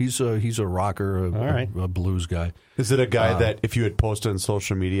 No, he's a rocker, a blues guy. Is it a guy that if you had posted on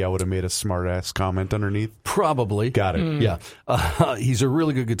social media, I would have made a smart-ass comment underneath? Probably. Got it. Yeah. He's a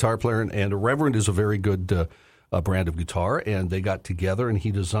really good guitar player, and a Reverend is a very good brand of guitar, and they got together, and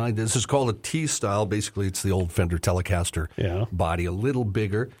he designed, this is called a T-style. Basically, it's the old Fender Telecaster body, a little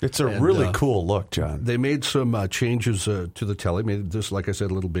bigger. It's a really cool look, John. They made some changes to the Tele, made this, like I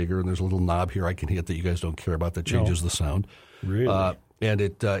said, a little bigger, and there's a little knob here I can hit that you guys don't care about that changes the sound. Really? And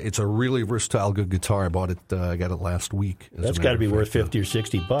it's a really versatile, good guitar. I bought it, I got it last week. That's got to be worth $50 or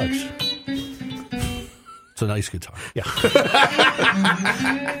 $60. It's a nice guitar. Yeah.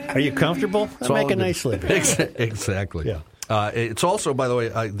 Are you comfortable? I'll make a nice living. Exactly. Yeah. It's also, by the way,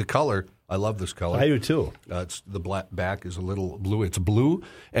 the color. I love this color. I do too. It's the black back is a little blue. It's blue.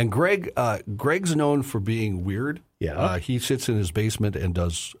 And Greg's known for being weird. Yeah. He sits in his basement and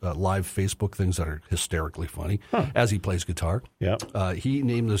does live Facebook things that are hysterically funny as he plays guitar. Yeah. He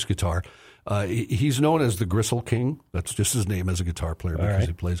named this guitar. He's known as the Gristle King. That's just his name as a guitar player because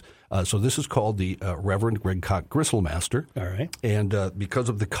he plays. So this is called the Reverend Greg Koch Gristle Master. All right. And because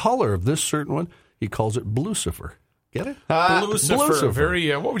of the color of this certain one, he calls it Blucifer. Get it? Blucifer.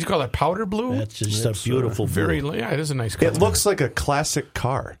 Very, what would you call that? Powder blue? That's just a beautiful blue. Yeah, it is a nice color. It looks like a classic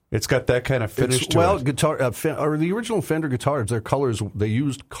car. It's got that kind of finish to it. Guitar, or the original Fender guitars, their colors, they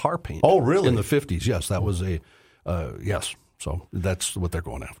used car paint. Oh, really? In the 50s, yes. That was yes. So that's what they're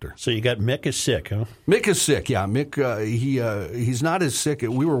going after. So you got Mick is sick, huh? Mick is sick, yeah. Mick, he's not as sick.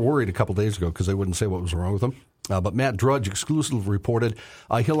 We were worried a couple days ago because they wouldn't say what was wrong with him. But Matt Drudge exclusively reported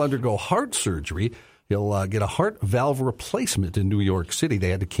he'll undergo heart surgery. He'll get a heart valve replacement in New York City. They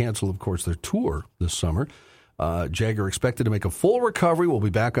had to cancel, of course, their tour this summer. Jagger expected to make a full recovery. Will be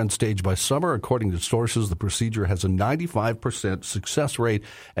back on stage by summer. According to sources, the procedure has a 95% success rate,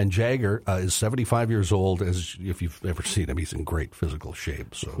 and Jagger is 75 years old. As if you've ever seen him, he's in great physical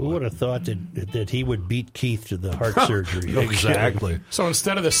shape. So who would have thought that he would beat Keith to the heart surgery? Exactly. So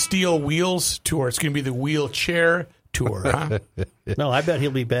instead of the Steel Wheels tour, it's going to be the wheelchair tour, huh? No, I bet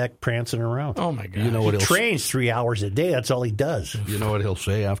he'll be back prancing around. Oh, my God. You know what he trains 3 hours a day. That's all he does. You know what he'll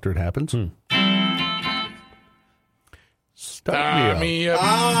say after it happens? Start me up.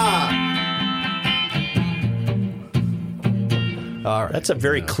 All right. That's a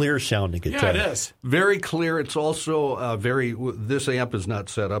very clear sounding guitar. Yeah, it is. Very clear. It's also this amp is not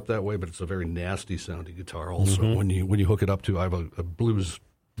set up that way, but it's a very nasty sounding guitar also. When you hook it up to, I have a Blues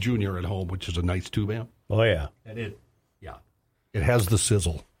Junior at home, which is a nice tube amp. Oh, yeah. And it has the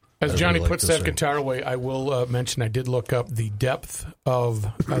sizzle. As Johnny like puts to that say. guitar away, I will mention I did look up the depth of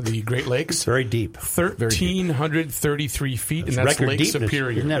the Great Lakes. Very deep. 1,333 feet, and that's record Lake deepness.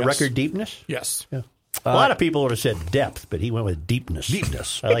 Superior. Isn't that Yes. record deepness? Yes. Yeah. A lot of people would have said depth, but he went with deepness.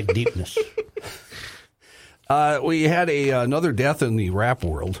 Deepness. I like deepness. We had another death in the rap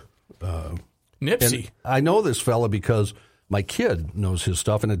world. Nipsey. And I know this fella because my kid knows his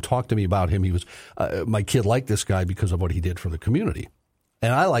stuff and had talked to me about him. He was my kid liked this guy because of what he did for the community,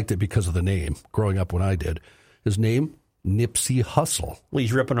 and I liked it because of the name. Growing up, when I did, his name Nipsey Hussle. Well,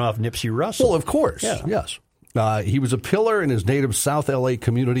 he's ripping off Nipsey Russell. Well, of course, Yeah. yes. He was a pillar in his native South L.A.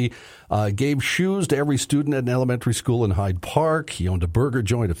 community, gave shoes to every student at an elementary school in Hyde Park. He owned a burger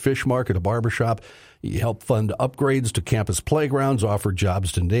joint, a fish market, a barbershop. He helped fund upgrades to campus playgrounds, offered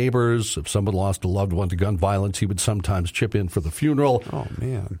jobs to neighbors. If someone lost a loved one to gun violence, he would sometimes chip in for the funeral. Oh,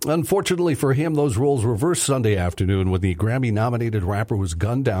 man. Unfortunately for him, those roles reversed Sunday afternoon when the Grammy-nominated rapper was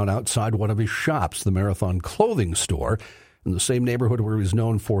gunned down outside one of his shops, the Marathon Clothing Store, in the same neighborhood where he was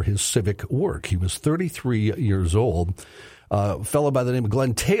known for his civic work. He was 33 years old. A fellow by the name of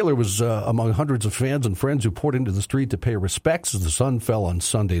Glenn Taylor was among hundreds of fans and friends who poured into the street to pay respects as the sun fell on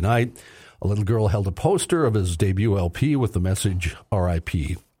Sunday night. A little girl held a poster of his debut LP with the message,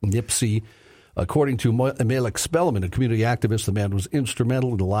 R.I.P. Nipsey. According to Malik Spellman, a community activist, the man was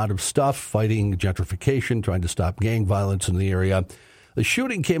instrumental in a lot of stuff, fighting gentrification, trying to stop gang violence in the area. The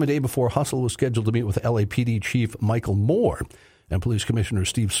shooting came a day before Hussle was scheduled to meet with LAPD Chief Michael Moore and Police Commissioner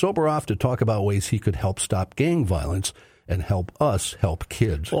Steve Soberoff to talk about ways he could help stop gang violence and help us help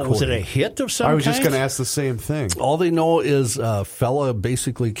kids. Well, was it a hit of some I was just kind? going to ask the same thing. All they know is a fella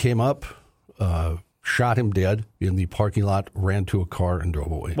basically came up, shot him dead in the parking lot, ran to a car, and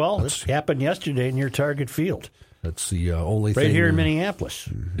drove away. Well, this happened yesterday in your target field. That's the only thing. Right here in Minneapolis.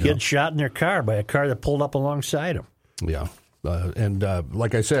 Kids shot in their car by a car that pulled up alongside them. Yeah. And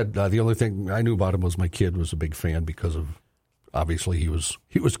like I said, the only thing I knew about him was my kid was a big fan because of, obviously, he was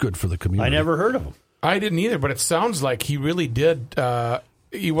good for the community. I never heard of him. I didn't either, but it sounds like he really did.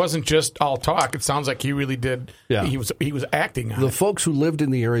 He wasn't just all talk. It sounds like he really did. Yeah. He was acting on The it. folks who lived in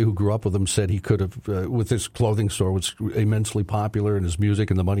the area who grew up with him said he could have, with his clothing store, was immensely popular, and his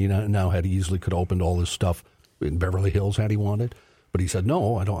music and the money now had he easily could have opened all this stuff in Beverly Hills had he wanted. But he said,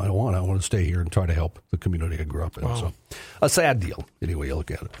 no, I don't want it. I want to stay here and try to help the community I grew up in. Wow. So a sad deal, anyway, you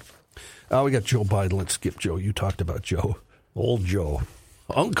look at it. We got Joe Biden. Let's skip Joe. You talked about Joe. Old Joe.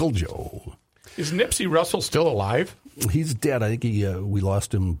 Uncle Joe. Is Nipsey Russell still alive? He's dead. I think we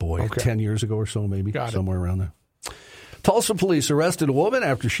lost him, 10 years ago or so, maybe, Got it. somewhere around there. Tulsa police arrested a woman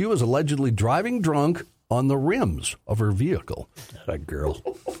after she was allegedly driving drunk on the rims of her vehicle. That a girl.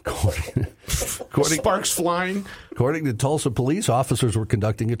 Sparks flying. According to Tulsa police, officers were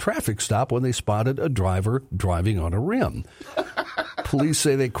conducting a traffic stop when they spotted a driver driving on a rim. Police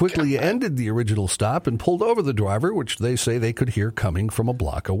say they quickly ended the original stop and pulled over the driver, which they say they could hear coming from a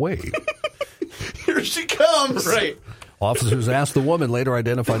block away. Here she comes. Right. Officers asked the woman, later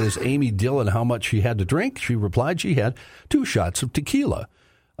identified as Amy Dillon, how much she had to drink. She replied she had 2 shots of tequila.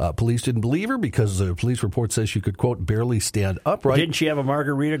 Police didn't believe her because the police report says she could, quote, barely stand upright. Didn't she have a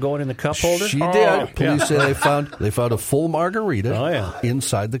margarita going in the cup holder? She Oh, did. Police yeah. say they found a full margarita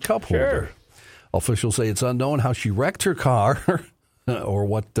inside the cup holder. Officials say it's unknown how she wrecked her car or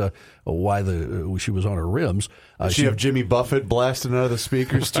why she was on her rims. Does she have Jimmy Buffett blasting out of the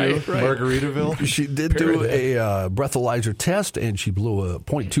speakers, too? Right. Margaritaville? She did do a breathalyzer test, and she blew a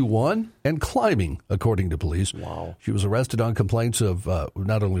 .21 and climbing, according to police. Wow. She was arrested on complaints of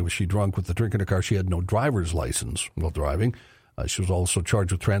not only was she drunk with the drink in her car, she had no driver's license while driving. She was also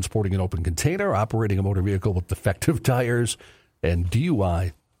charged with transporting an open container, operating a motor vehicle with defective tires, and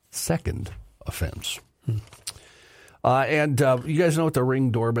DUI, second offense. And you guys know what the Ring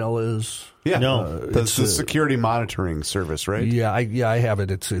doorbell is? Yeah. No. It's the security monitoring service, right? Yeah, I have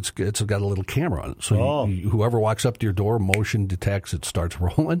it. It's got a little camera on it. So whoever walks up to your door, motion detects, it starts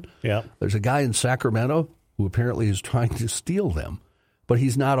rolling. Yeah. There's a guy in Sacramento who apparently is trying to steal them, but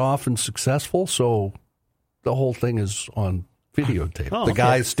he's not often successful, so the whole thing is on videotape. Oh, the okay.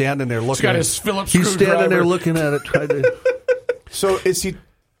 guy's standing there looking got at his Phillips He's standing there screwdriver. looking at it, trying to... So is he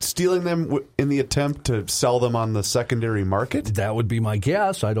stealing them in the attempt to sell them on the secondary market? That would be my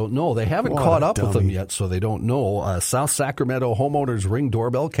guess. I don't know. They haven't What caught a up with them dummy. yet, so they don't know. South Sacramento homeowner's Ring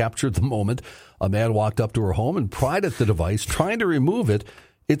doorbell captured the moment a man walked up to her home and pried at the device, trying to remove it.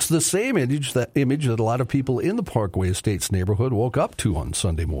 It's the same image that a lot of people in the Parkway Estates neighborhood woke up to on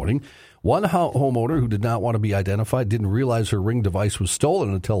Sunday morning. One homeowner who did not want to be identified didn't realize her Ring device was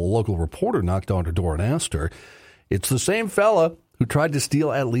stolen until a local reporter knocked on her door and asked her. It's the same fella who tried to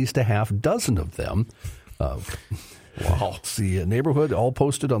steal at least a half dozen of them. Wow. The neighborhood all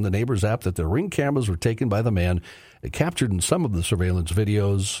posted on the Neighbors app that the Ring cameras were taken by the man. It captured in some of the surveillance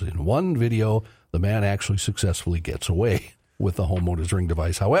videos. In one video, the man actually successfully gets away with the homeowner's Ring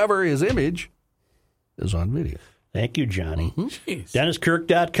device. However, his image is on video. Thank you, Johnny.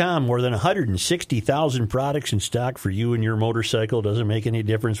 DennisKirk.com. More than 160,000 products in stock for you and your motorcycle. Doesn't make any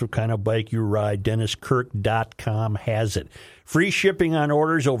difference what kind of bike you ride. DennisKirk.com has it. Free shipping on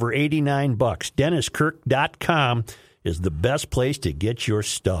orders over $89. DennisKirk.com is the best place to get your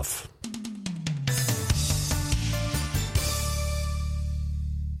stuff.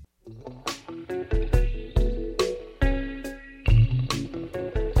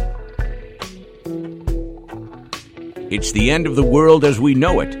 It's the end of the world as we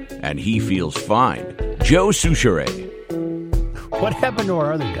know it, and he feels fine. Joe Souchere. What happened to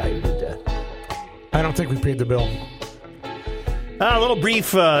our other guy who did that? I don't think we paid the bill. A little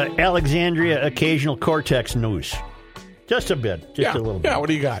brief Alexandria Occasional Cortex news. Just a bit. Just a little bit. Yeah, what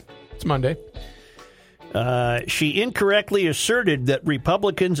do you got? It's Monday. She incorrectly asserted that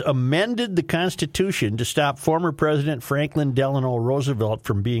Republicans amended the Constitution to stop former President Franklin Delano Roosevelt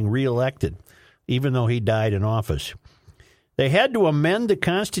from being reelected, even though he died in office. They had to amend the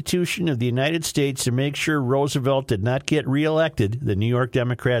Constitution of the United States to make sure Roosevelt did not get reelected, the New York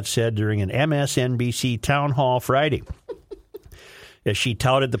Democrats said during an MSNBC town hall Friday, as she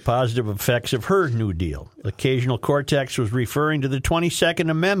touted the positive effects of her New Deal. Occasional Cortex was referring to the 22nd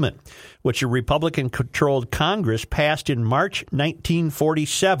Amendment, which a Republican-controlled Congress passed in March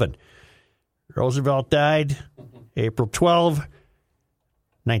 1947. Roosevelt died April 12,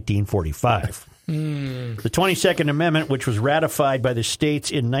 1945. The 22nd Amendment, which was ratified by the states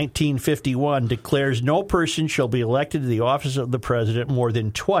in 1951, declares no person shall be elected to the office of the president more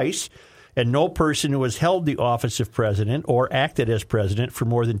than twice, and no person who has held the office of president or acted as president for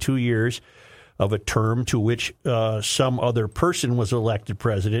more than 2 years of a term to which some other person was elected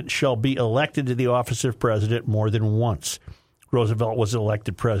president shall be elected to the office of president more than once. Roosevelt was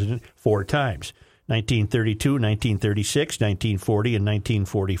elected president 4 times, 1932, 1936, 1940, and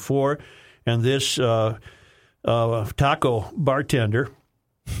 1944. And this taco bartender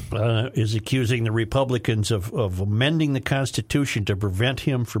is accusing the Republicans of amending the Constitution to prevent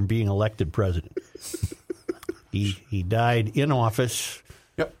him from being elected president. He died in office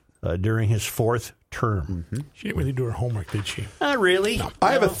during his 4th term. Mm-hmm. She didn't really do her homework, did she? Not really. No.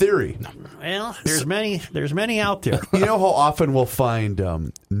 I have a theory. No. Well, there's many out there. You know how often we'll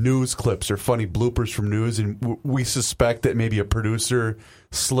find news clips or funny bloopers from news, and we suspect that maybe a producer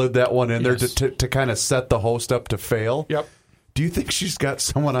slid that one in there to kind of set the host up to fail? Yep. Do you think she's got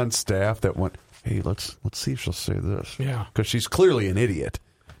someone on staff that went, hey, let's see if she'll say this? Yeah. Because she's clearly an idiot.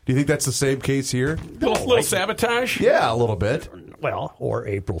 Do you think that's the same case here? Little sabotage? Yeah, a little bit. Well, or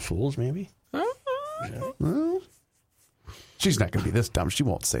April Fools, maybe. Well, she's not going to be this dumb. She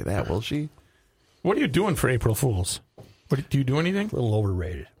won't say that, will she? What are you doing for April Fools? Do you do anything? A little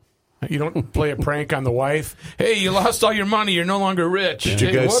overrated. You don't play a prank on the wife? Hey, you lost all your money. You're no longer rich. Did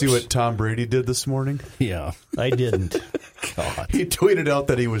you guys see what Tom Brady did this morning? Yeah. I didn't. God. He tweeted out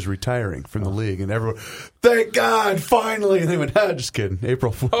that he was retiring from the league, and everyone, thank God, finally. And they went, just kidding.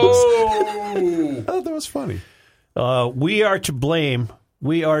 April Fools. Oh. Oh, that was funny. We are to blame.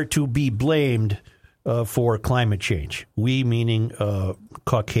 We are to be blamed for climate change. We meaning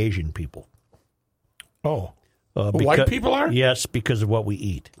Caucasian people. Oh. White people are? Yes, because of what we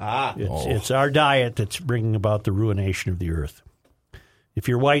eat. It's our diet that's bringing about the ruination of the earth. If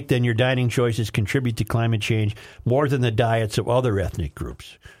you're white, then your dining choices contribute to climate change more than the diets of other ethnic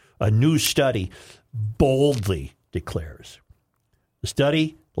groups. A new study boldly declares. The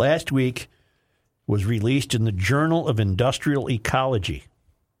study last week was released in the Journal of Industrial Ecology.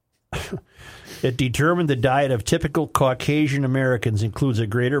 It determined the diet of typical Caucasian Americans includes a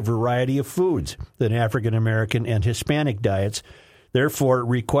greater variety of foods than African American and Hispanic diets, therefore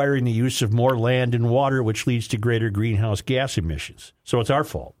requiring the use of more land and water, which leads to greater greenhouse gas emissions. So it's our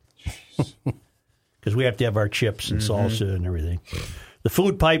fault because we have to have our chips and salsa and everything. The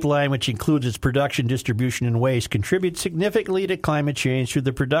food pipeline, which includes its production, distribution, and waste, contributes significantly to climate change through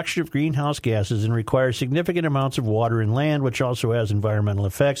the production of greenhouse gases and requires significant amounts of water and land, which also has environmental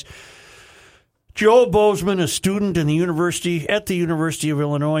effects. Joe Bozeman, a student at the University of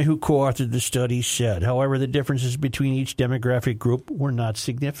Illinois who co-authored the study, said, however, the differences between each demographic group were not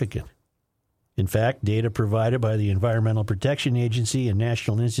significant. In fact, data provided by the Environmental Protection Agency and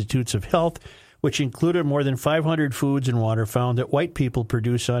National Institutes of Health, which included more than 500 foods and water, found that white people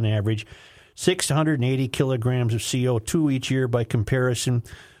produce on average 680 kilograms of CO2 each year. By comparison,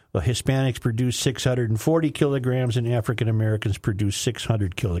 Hispanics produce 640 kilograms and African Americans produce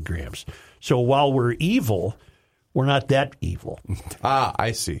 600 kilograms. So while we're evil, We're not that evil.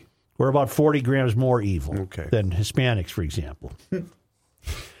 I see. We're about 40 grams more evil Okay. than Hispanics, for example.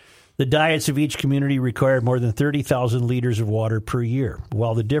 The diets of each community require more than 30,000 liters of water per year.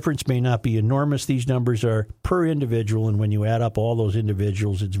 While the difference may not be enormous, these numbers are per individual, and when you add up all those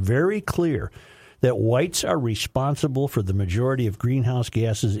individuals, it's very clear that whites are responsible for the majority of greenhouse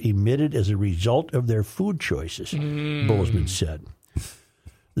gases emitted as a result of their food choices, Bozeman said.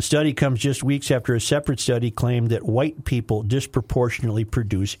 The study comes just weeks after a separate study claimed that white people disproportionately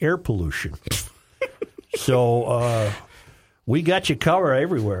produce air pollution. So we got you covered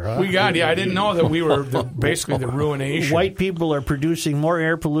everywhere. Huh? We got you. I didn't know that we were basically the ruination. White people are producing more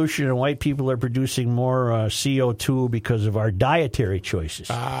air pollution, and white people are producing more CO2 because of our dietary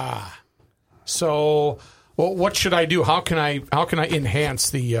choices. So, well, what should I do? How can I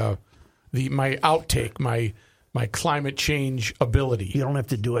enhance my outtake, my climate change ability? You don't have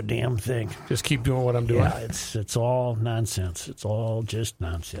to do a damn thing. Just keep doing what I'm doing. Yeah, it's all nonsense. It's all just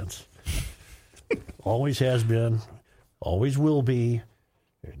nonsense. Always has been, always will be.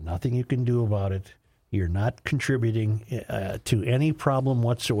 There's nothing you can do about it. You're not contributing to any problem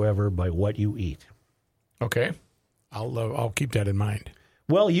whatsoever by what you eat. Okay, I'll keep that in mind.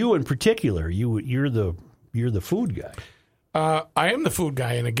 Well, you in particular, you're the food guy. I am the food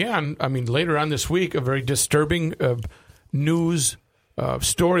guy, and again, I mean, later on this week, a very disturbing news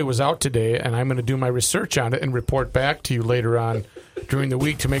story was out today, and I'm going to do my research on it and report back to you later on during the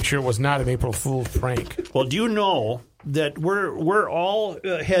week to make sure it was not an April Fool's prank. Well, do you know that we're all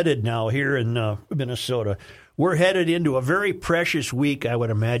headed now here in Minnesota? We're headed into a very precious week, I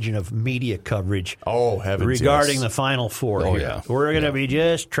would imagine, of media coverage. Oh, heavens, regarding yes. the Final Four. Oh, here. yeah. We're going to be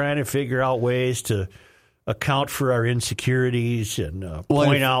just trying to figure out ways to account for our insecurities and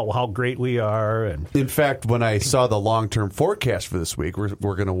point out how great we are. And in fact, when I saw the long-term forecast for this week, we're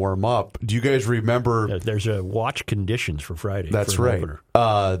going to warm up. Do you guys remember? There's a watch conditions for Friday. That's for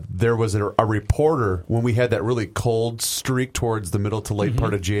right. There was a reporter when we had that really cold streak towards the middle to late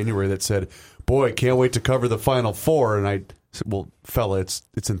part of January that said, "Boy, can't wait to cover the Final Four." And I said, "Well, fella,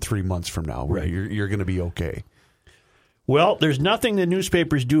 it's in 3 months from now. Right. You're going to be okay." Well, there's nothing the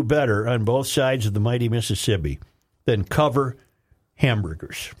newspapers do better on both sides of the mighty Mississippi than cover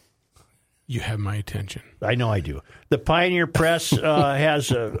hamburgers. You have my attention. I know I do. The Pioneer Press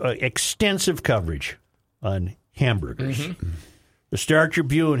has extensive coverage on hamburgers. Mm-hmm. The Star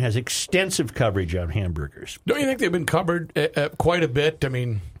Tribune has extensive coverage on hamburgers. Don't you think they've been covered quite a bit? I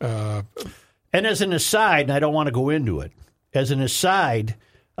mean... And as an aside, and I don't want to go into it, as an aside,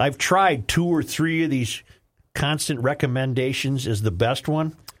 I've tried 2 or 3 of these constant recommendations as the best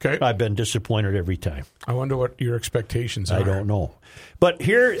one. Okay. I've been disappointed every time. I wonder what your expectations are. I don't know. But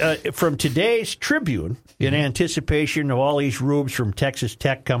here, from today's Tribune, in anticipation of all these rubes from Texas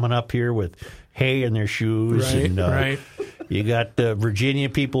Tech coming up here with hay in their shoes. Right, and, right. You got the Virginia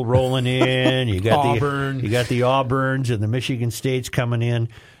people rolling in. You got Auburn. You got the Auburns and the Michigan States coming in.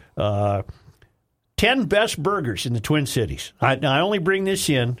 10 best burgers in the Twin Cities. I only bring this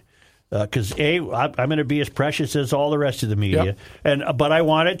in because, I'm going to be as precious as all the rest of the media. Yep. But I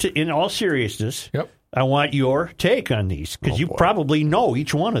want it to, in all seriousness, I want your take on these because you probably know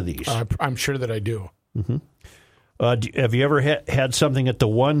each one of these. I'm sure that I do. Mm-hmm. Have you ever had something at the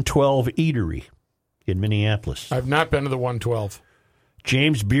 112 Eatery in Minneapolis? I've not been to the 112.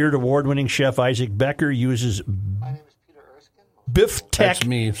 James Beard award-winning chef Isaac Becker uses Biff Tech. That's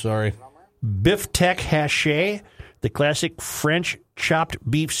me, sorry. Biff Tech Haché, the classic French chopped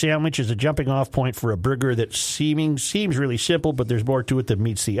beef sandwich, is a jumping-off point for a burger that seems really simple, but there's more to it than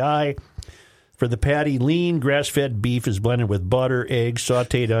meets the eye. For the patty, lean grass-fed beef is blended with butter, eggs,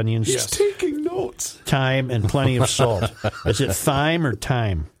 sautéed onions, taking notes, thyme, and plenty of salt. Is it thyme or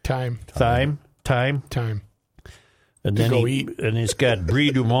thyme? Thyme. And then it's got brie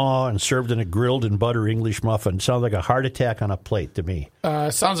du mont and served in a grilled and butter English muffin. Sounds like a heart attack on a plate to me.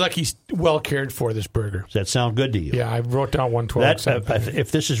 Sounds like he's well cared for, this burger. Does that sound good to you? Yeah, I wrote down 112.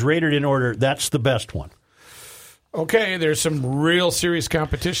 If this is rated in order, that's the best one. Okay, there's some real serious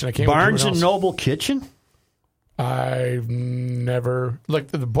competition. I can't. Barnes and Noble Kitchen? I've never... Like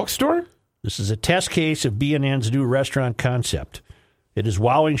the bookstore? This is a test case of B&N's new restaurant concept. It is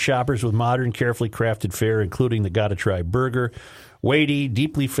wowing shoppers with modern, carefully crafted fare, including the Gotta Try burger. Weighty,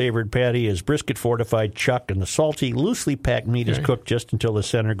 deeply flavored patty is brisket-fortified chuck, and the salty, loosely packed meat is cooked just until the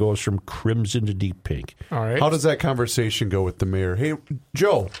center goes from crimson to deep pink. All right. How does that conversation go with the mayor? Hey,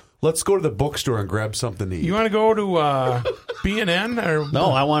 Joe, let's go to the bookstore and grab something to eat. You want to go to B&N? Or... No,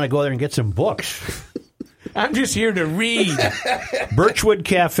 I want to go there and get some books. I'm just here to read. Birchwood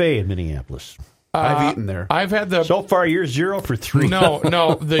Cafe in Minneapolis. I've eaten there. I've had the. So far, you're 0 for 3. No.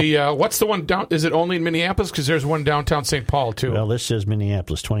 The what's the one down? Is it only in Minneapolis? Because there's one downtown St. Paul too. Well, this says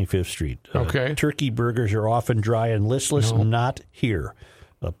Minneapolis, 25th Street. Okay. Turkey burgers are often dry and listless. No. Not here.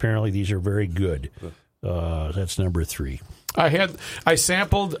 Apparently, these are very good. That's number 3. I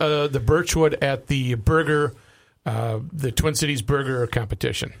sampled the Birchwood at the the Twin Cities Burger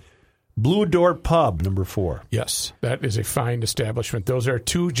competition. Blue Door Pub, number 4. Yes, that is a fine establishment. Those are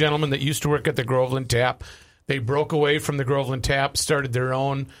 2 gentlemen that used to work at the Groveland Tap. They broke away from the Groveland Tap, started their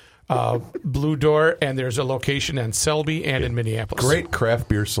own Blue Door, and there's a location in Selby and in Minneapolis. Great craft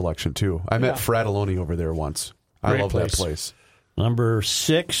beer selection, too. I met Fratelloni over there once. I love that place. Number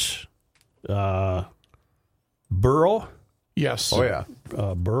 6, Burrow. Yes. Oh, yeah.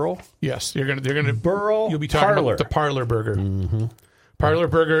 Burrow. Yes, they're gonna Burrow. You'll be talking Parlor. about the Parlor Burger. Mm-hmm. Parlor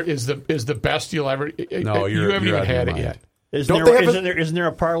Burger is the best you'll ever. No, you haven't even had it yet. Isn't there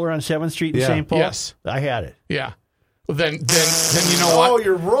a parlor on 7th Street in St. Paul? Yes, I had it. Yeah. Well, then you know what? Oh,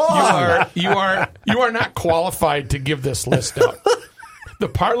 you're wrong. You are not qualified to give this list out. The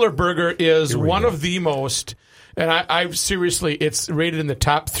Parlor Burger is one of the most, and I seriously, it's rated in the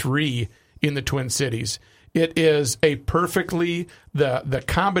top 3 in the Twin Cities. It is a perfectly the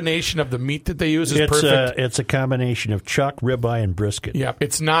combination of the meat that they use is perfect. It's a combination of chuck, ribeye, and brisket. Yeah,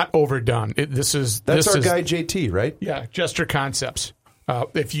 it's not overdone. That's our guy JT, right? Yeah, Jester Concepts.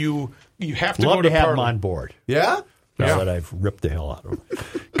 If you have to Love go to have Parlor. him on board. Yeah. Now that I've ripped the hell out of him.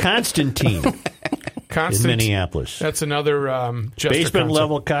 Constantine in Minneapolis. That's another Jester basement Concept.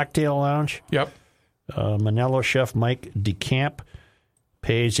 level cocktail lounge. Yep. Manello chef Mike DeCamp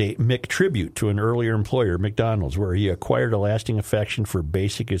pays a McTribute to an earlier employer, McDonald's, where he acquired a lasting affection for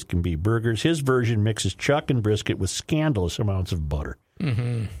basic as can be burgers. His version mixes chuck and brisket with scandalous amounts of butter.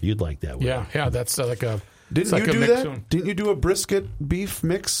 Mm-hmm. You'd like that, wouldn't you? Yeah, that's like a. Didn't you do that? Didn't you do a brisket beef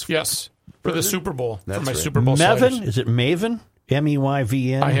mix? Yes, for the Super Bowl. That's for my right. Super Bowl Mevin? sliders. Is it Maven?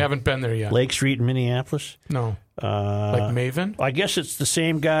 Meyvn? I haven't been there yet. Lake Street in Minneapolis? No. Like Maven? I guess it's the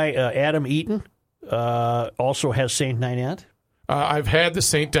same guy, Adam Eaton, also has St. Ninette. I've had the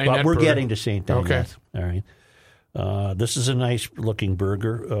St. Dinette But we're burger. getting to St. Dinette. Okay. All right. This is a nice-looking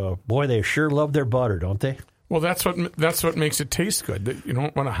burger. Boy, they sure love their butter, don't they? Well, that's what makes it taste good. You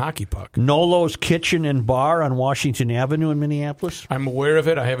don't want a hockey puck. Nolo's Kitchen and Bar on Washington Avenue in Minneapolis. I'm aware of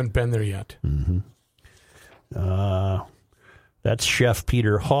it. I haven't been there yet. Mm-hmm. That's Chef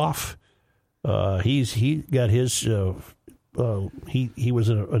Peter Hoff. He got his. He was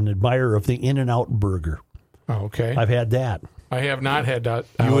an admirer of the In-N-Out burger. Oh, okay. I've had that. I have not had that.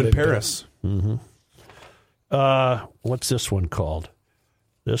 You in Paris. Mm-hmm. What's this one called?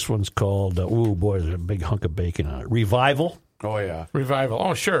 This one's called, oh boy, there's a big hunk of bacon on it. Revival. Oh, yeah. Revival.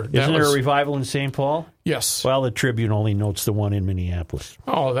 Oh, sure. Isn't there a Revival in St. Paul? Yes. Well, the Tribune only notes the one in Minneapolis.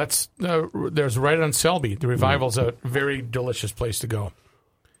 Oh, there's right on Selby. The Revival's a very delicious place to go.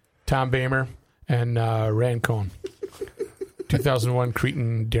 Tom Bamer and Rancone. 2001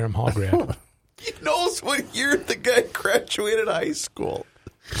 Cretan Durham Hall grad. He knows what year the guy graduated high school.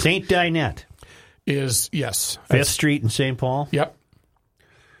 St. Dinette. Yes. 5th Street in St. Paul. Yep.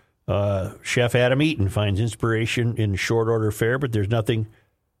 Chef Adam Eaton finds inspiration in short order fare, but there's nothing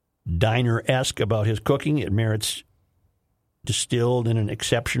diner-esque about his cooking. It merits distilled in an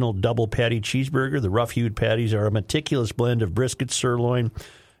exceptional double patty cheeseburger. The rough-hewed patties are a meticulous blend of brisket, sirloin,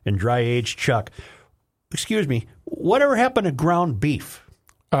 and dry-aged chuck. Excuse me, whatever happened to ground beef?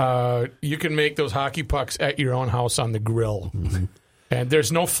 You can make those hockey pucks at your own house on the grill. Mm-hmm. And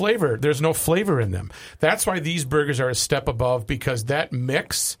there's no flavor. There's no flavor in them. That's why these burgers are a step above, because that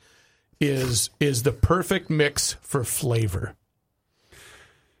mix is the perfect mix for flavor.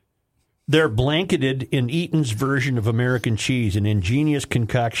 They're blanketed in Eaton's version of American cheese, an ingenious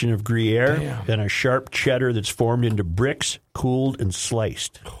concoction of Gruyere and a sharp cheddar that's formed into bricks, cooled, and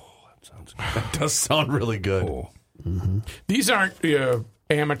sliced. That does sound really good. Oh. Mm-hmm. These aren't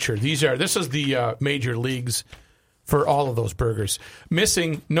amateur. This is the major leagues for all of those burgers.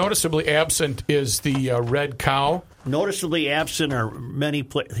 Missing, noticeably absent, is the Red Cow. Noticeably absent are many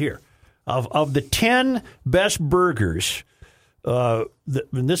here. Of the 10 best burgers, and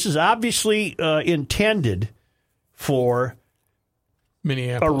this is obviously intended for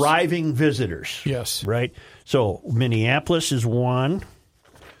Minneapolis arriving visitors. Yes. Right? So Minneapolis is one.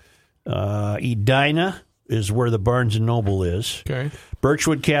 Edina is where the Barnes & Noble is. Okay.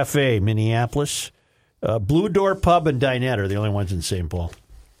 Birchwood Cafe, Minneapolis. Blue Door Pub and Dinette are the only ones in St. Paul.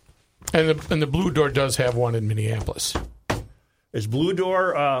 And the Blue Door does have one in Minneapolis. Is Blue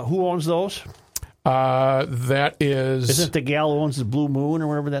Door, who owns those? That is... Isn't the gal who owns the Blue Moon or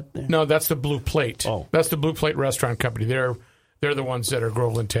whatever that thing? No, that's the Blue Plate. Oh. That's the Blue Plate Restaurant Company. They're They're the ones that are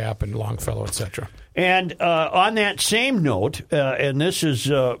Groveland Tap and Longfellow, etc. And on that same note, and this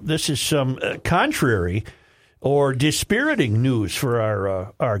is some contrary or dispiriting news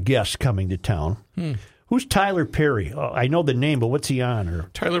for our guests coming to town. Who's Tyler Perry? I know the name, but what's he on?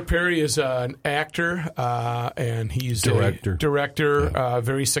 Tyler Perry is an actor, and he's Director. a director,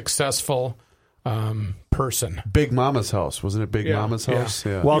 very successful person. Big Mama's House. Wasn't it Big Mama's House?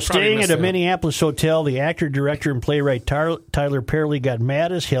 Yeah. While staying at a Minneapolis hotel, the actor, director, and playwright Tyler Perry got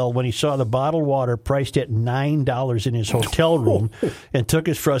mad as hell when he saw the bottled water priced at $9 in his hotel room and took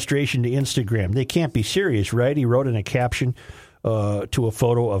his frustration to Instagram. They can't be serious, right? He wrote in a caption to a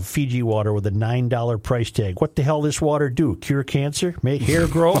photo of Fiji water with a $9 price tag. What the hell this water do? Cure cancer? Make hair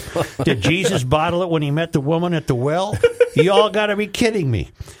grow? Did Jesus bottle it when he met the woman at the well? You all got to be kidding me.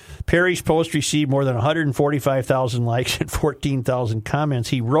 Perry's post received more than 145,000 likes and 14,000 comments.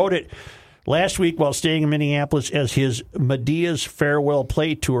 He wrote it last week while staying in Minneapolis as his Medea's Farewell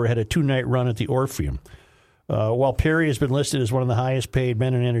Play Tour had a 2-night run at the Orpheum. While Perry has been listed as one of the highest paid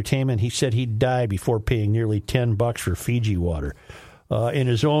men in entertainment, he said he'd die before paying nearly $10 for Fiji water. In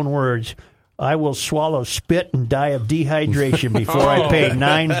his own words, I will swallow spit and die of dehydration before I pay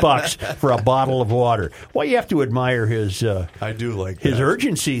 $9 for a bottle of water. Well, you have to admire his I do like his that.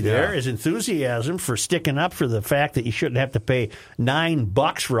 urgency there, his enthusiasm for sticking up for the fact that you shouldn't have to pay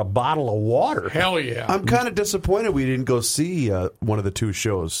 $9 for a bottle of water. Hell yeah. I'm kind of disappointed we didn't go see one of the 2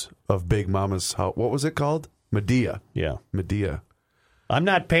 shows of Big Mama's House. What was it called? Medea. Yeah. Medea. I'm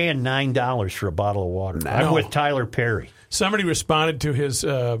not paying $9 for a bottle of water. No. I'm with Tyler Perry. Somebody responded to his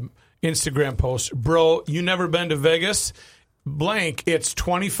Instagram post, bro, you never been to Vegas? Blank, it's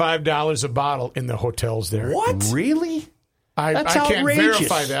 $25 a bottle in the hotels there. What? Really? I That's can't outrageous.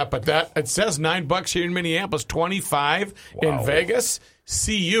 verify that, but it says $9 here in Minneapolis, $25 in Vegas.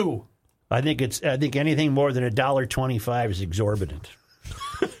 See you. I think anything more than $1.25 is exorbitant.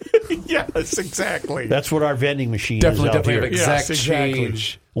 Yes, exactly. That's what our vending machine Definitely is out here. exact exactly.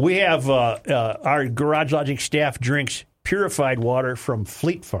 change. We have our Garage Logic staff drinks purified water from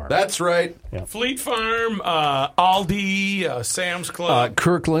Fleet Farm. That's right. Fleet Farm, Aldi, Sam's Club.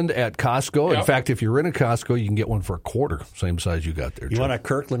 Kirkland at Costco. In Yep. fact, if you're in a Costco, you can get one for $0.25, same size you got there. You Joe. want a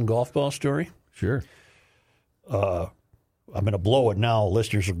Kirkland golf ball story? Sure. I'm going to blow it now.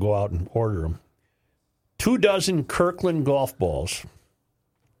 Listeners will go out and order them. 24 Kirkland golf balls,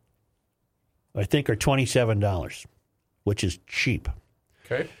 I think, are $27, which is cheap.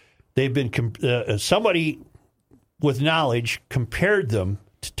 Okay. They've been somebody with knowledge compared them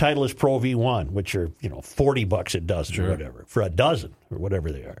to Titleist Pro V1, which are $40 a dozen or whatever for a dozen or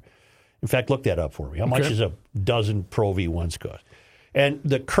whatever they are. In fact, look that up for me. How much does a dozen Pro V1s cost? And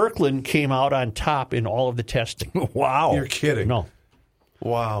the Kirkland came out on top in all of the testing. Wow. You're kidding. No.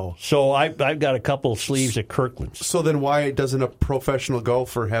 Wow. So I've got a couple of sleeves of Kirklands. So then why doesn't a professional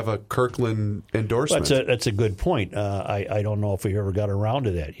golfer have a Kirkland endorsement? That's a good point. I don't know if we ever got around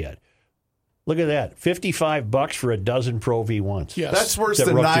to that yet. Look at that. $55 for a dozen Pro V1s. Yes. That's worse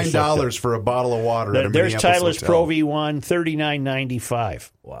than $9 for a bottle of water at a There's Minneapolis Titleist hotel. Pro V1,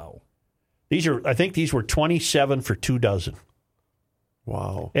 $39.95. Wow. I think these were $27 for 2 dozen.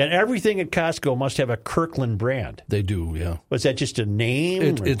 Wow. And everything at Costco must have a Kirkland brand. They do, yeah. Was that just a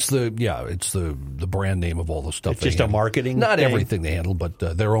name? It's the brand name of all the stuff. It's they just a handle. marketing Not thing? everything they handle, but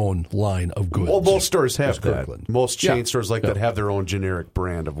their own line of goods. Well, most stores have is that. Kirkland. Most chain Yeah. stores like that have their own generic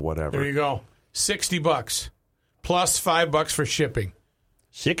brand of whatever. There you go. $60 plus $5 for shipping.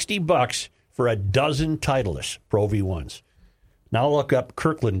 $60 for a dozen Titleist Pro V1s. Now look up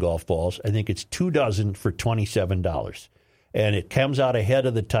Kirkland golf balls. I think it's 2 dozen for $27. And it comes out ahead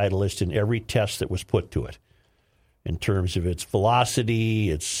of the Titleist in every test that was put to it in terms of its velocity,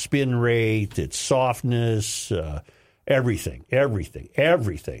 its spin rate, its softness, everything.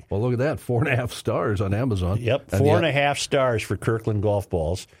 Well, look at that. 4.5 stars on Amazon. Yep, And 4.5 stars for Kirkland golf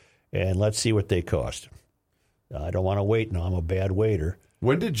balls. And let's see what they cost. I don't want to wait now. I'm a bad waiter.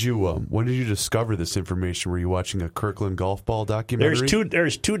 When did you discover this information? Were you watching a Kirkland golf ball documentary?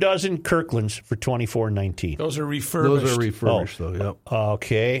 There's 2 dozen Kirklands for $24.19. Those are refurbished. Those are refurbished, though. Yep.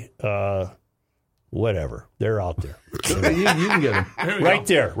 Okay. Whatever. They're out there. you can get them. Right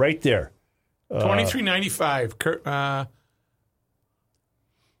there. $23.95.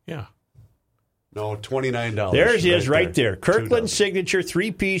 Yeah. No, $29. There it is right there. 2 Kirkland dozen. Signature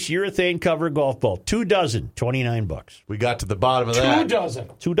 3-piece urethane cover golf ball. 2 dozen, $29. We got to the bottom of that. 2 dozen.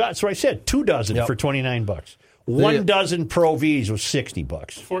 2 dozen. That's what I said. 2 dozen Yep. for $29. 1 dozen Pro Vs was $60.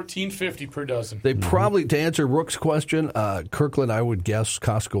 $14.50 per dozen. They probably, to answer Rook's question, Kirkland, I would guess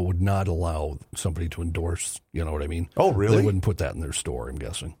Costco would not allow somebody to endorse, you know what I mean? Oh, really? They wouldn't put that in their store, I'm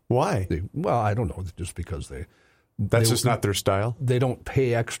guessing. Why? I don't know, just because That's just not their style? They don't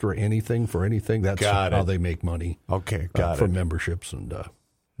pay extra anything for anything. That's how they make money. Okay, from memberships, and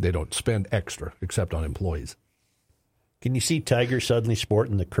they don't spend extra except on employees. Can you see Tiger suddenly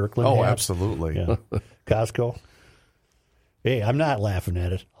sporting the Kirkland Oh, hat? absolutely. Yeah. Costco? Hey, I'm not laughing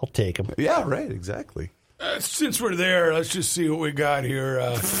at it. I'll take them. Yeah, right, exactly. Since we're there, let's just see what we got here.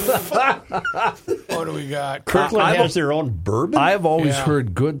 What do we got? Kirkland has their own bourbon? I've always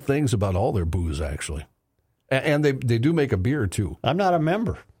heard good things about all their booze, actually. And they do make a beer, too. I'm not a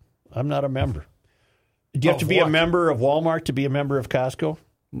member. Do you have to be a member of Walmart to be a member of Costco?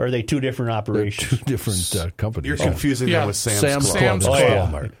 Or are they two different operations? They're two different companies. You're confusing that with Sam's Club. Sam's Club is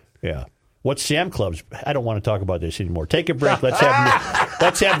Walmart. Yeah. What's Sam Club's? I don't want to talk about this anymore. Take a break. Let's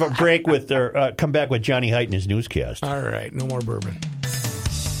have a break with come back with Johnny Height in his newscast. All right, no more bourbon.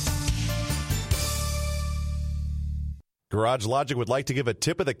 Garage Logic would like to give a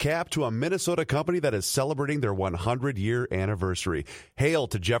tip of the cap to a Minnesota company that is celebrating their 100-year anniversary. Hail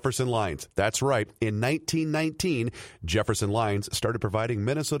to Jefferson Lines. That's right. In 1919, Jefferson Lines started providing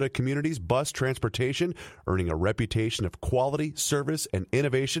Minnesota communities bus transportation, earning a reputation of quality, service, and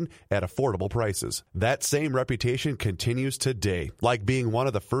innovation at affordable prices. That same reputation continues today, like being one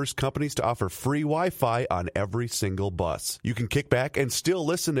of the first companies to offer free Wi-Fi on every single bus. You can kick back and still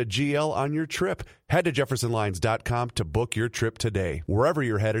listen to GL on your trip. Head to jeffersonlines.com to book your trip today. Wherever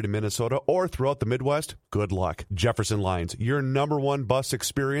you're headed in Minnesota or throughout the Midwest, good luck. Jefferson Lines, your #1 bus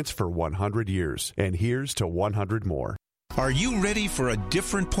experience for 100 years. And here's to 100 more. Are you ready for a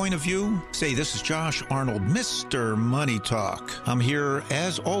different point of view? Say, this is Josh Arnold, Mr. Money Talk. I'm here,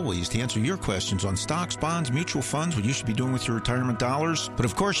 as always, to answer your questions on stocks, bonds, mutual funds, what you should be doing with your retirement dollars. But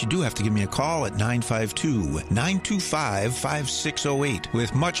of course, you do have to give me a call at 952-925-5608.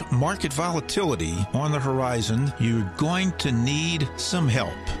 With much market volatility on the horizon, you're going to need some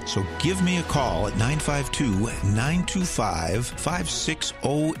help. So give me a call at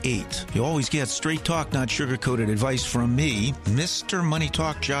 952-925-5608. You always get straight talk, not sugar-coated advice from me, Mr. Money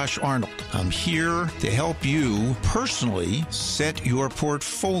Talk Josh Arnold. I'm here to help you personally set your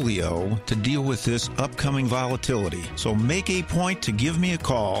portfolio to deal with this upcoming volatility. So make a point to give me a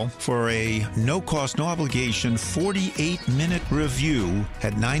call for a no-cost, no-obligation 48-minute review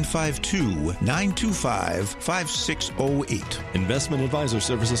at 952-925-5608. Investment advisor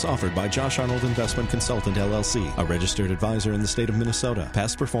services offered by Josh Arnold Investment Consultant, LLC, a registered advisor in the state of Minnesota.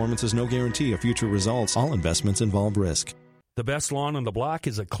 Past performance is no guarantee of future results. All investments involve risk. The best lawn on the block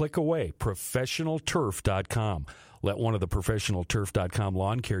is a click away. ProfessionalTurf.com. Let one of the ProfessionalTurf.com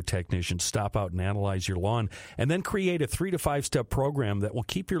lawn care technicians stop out and analyze your lawn, and then create a 3 to 5 step program that will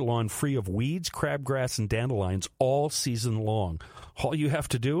keep your lawn free of weeds, crabgrass, and dandelions all season long. All you have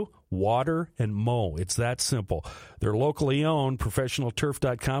to do, water and mow. It's that simple. They're locally owned,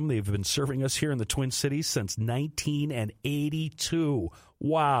 ProfessionalTurf.com. They've been serving us here in the Twin Cities since 1982.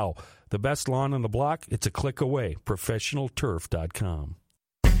 Wow. The best lawn on the block, it's a click away. ProfessionalTurf.com.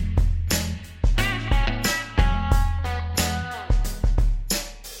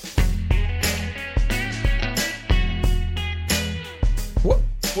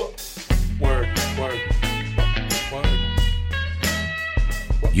 Word.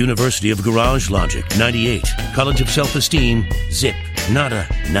 University of Garage Logic, 98. College of Self-Esteem, zip, nada,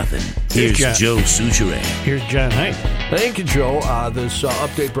 nothing. Here's Joe Souchere. Here's John Height. Thank you, Joe. This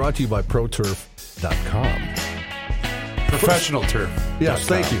update brought to you by ProTurf.com. Professional Turf. Yes,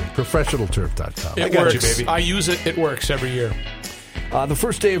 thank you. ProfessionalTurf.com. It got works. you, baby. I use it. It works every year. The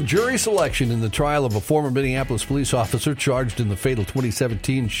first day of jury selection in the trial of a former Minneapolis police officer charged in the fatal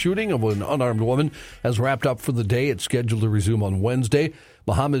 2017 shooting of an unarmed woman has wrapped up for the day. It's scheduled to resume on Wednesday.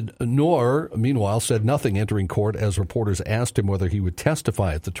 Mohammed Noor, meanwhile, said nothing entering court as reporters asked him whether he would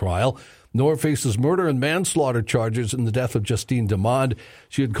testify at the trial. Noor faces murder and manslaughter charges in the death of Justine Demond.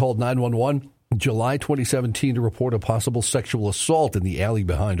 She had called 911 July 2017 to report a possible sexual assault in the alley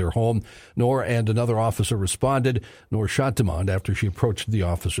behind her home. Noor and another officer responded. Noor shot Demond after she approached the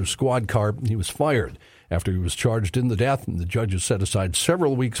officer's squad car. He was fired after he was charged in the death, and the judges set aside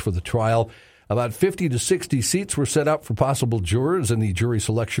several weeks for the trial. About 50 to 60 seats were set up for possible jurors in the jury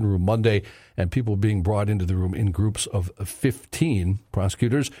selection room Monday, and people being brought into the room in groups of 15.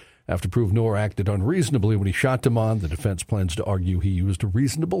 Prosecutors have to prove Noor acted unreasonably when he shot Demond. The defense plans to argue he used a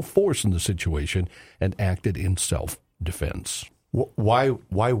reasonable force in the situation and acted in self-defense.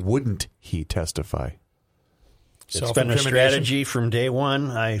 Why wouldn't he testify? It's been a strategy from day one.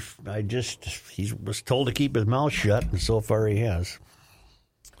 He was told to keep his mouth shut, and so far he has.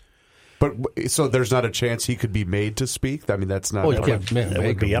 But so there's not a chance he could be made to speak? I mean, that's not... That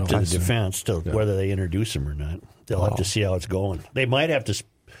would be up to the defense to whether they introduce him or not. They'll have to see how it's going. They might have to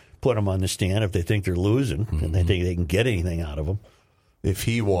put them on the stand if they think they're losing and they think they can get anything out of them. If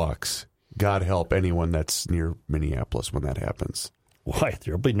he walks, God help anyone that's near Minneapolis when that happens. Why?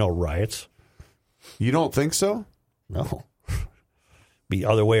 There'll be no riots. You don't think so? No. Be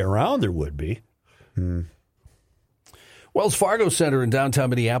other way around, there would be. Wells Fargo Center in downtown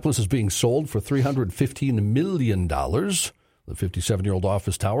Minneapolis is being sold for $315 million. The 57-year-old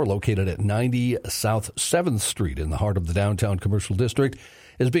office tower, located at 90 South 7th Street in the heart of the downtown commercial district,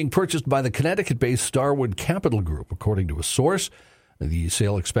 is being purchased by the Connecticut-based Starwood Capital Group, according to a source. The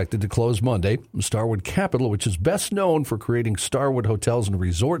sale expected to close Monday. Starwood Capital, which is best known for creating Starwood hotels and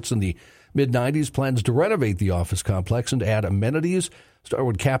resorts in the mid-'90s, plans to renovate the office complex and add amenities.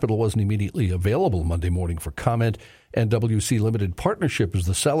 Starwood Capital wasn't immediately available Monday morning for comment. NWC Limited Partnership is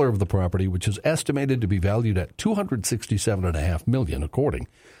the seller of the property, which is estimated to be valued at $267.5 million, according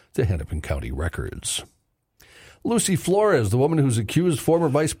to Hennepin County records. Lucy Flores, the woman who's accused former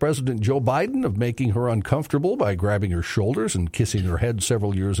Vice President Joe Biden of making her uncomfortable by grabbing her shoulders and kissing her head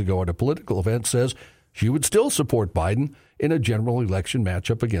several years ago at a political event, says she would still support Biden in a general election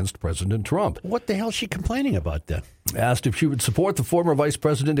matchup against President Trump. What the hell is she complaining about then? Asked if she would support the former vice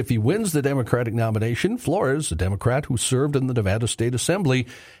president if he wins the Democratic nomination, Flores, a Democrat who served in the Nevada State Assembly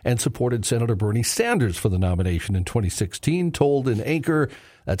and supported Senator Bernie Sanders for the nomination in 2016, told an anchor,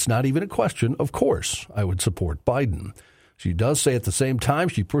 "That's not even a question. Of course, I would support Biden." She does say at the same time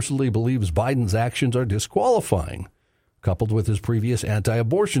she personally believes Biden's actions are disqualifying, coupled with his previous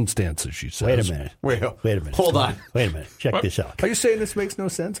anti-abortion stances, she says. Wait a minute. Wait a minute. Hold on. Wait a minute. Check this out. Are you saying this makes no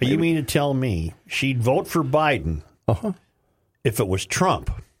sense? You mean to tell me she'd vote for Biden if it was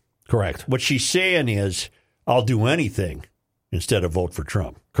Trump? Correct. What she's saying is, I'll do anything instead of vote for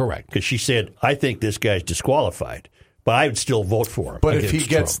Trump. Correct. Because she said, I think this guy's disqualified, but I would still vote for him. But if he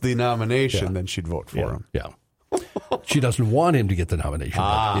gets the nomination, then she'd vote for him. Yeah. She doesn't want him to get the nomination.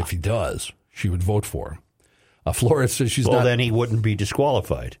 But if he does, she would vote for him. Flores says she's not. Well, then he wouldn't be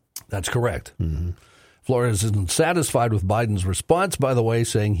disqualified. That's correct. Mm-hmm. Flores isn't satisfied with Biden's response, by the way,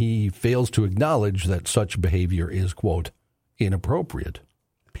 saying he fails to acknowledge that such behavior is, quote, inappropriate,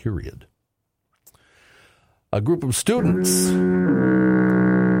 period. A group of students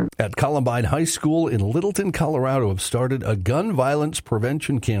at Columbine High School in Littleton, Colorado, have started a gun violence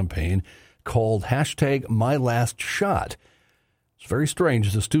prevention campaign called #MyLastShot. It's very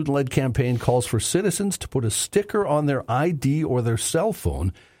strange. The student-led campaign calls for citizens to put a sticker on their ID or their cell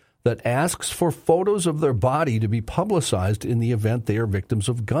phone that asks for photos of their body to be publicized in the event they are victims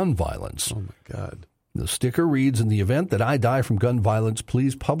of gun violence. Oh, my God. The sticker reads, "In the event that I die from gun violence,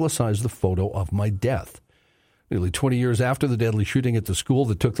 please publicize the photo of my death." Nearly 20 years after the deadly shooting at the school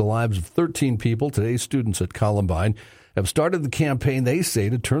that took the lives of 13 people, today's students at Columbine have started the campaign, they say,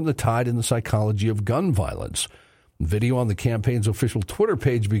 to turn the tide in the psychology of gun violence. Video on the campaign's official Twitter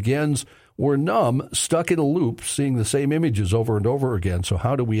page begins, "We're numb, stuck in a loop, seeing the same images over and over again. So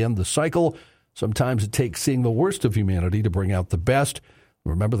how do we end the cycle? Sometimes it takes seeing the worst of humanity to bring out the best.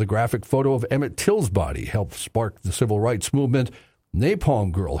 Remember the graphic photo of Emmett Till's body helped spark the civil rights movement.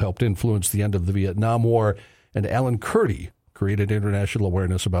 Napalm Girl helped influence the end of the Vietnam War. And Alan Kurdi created international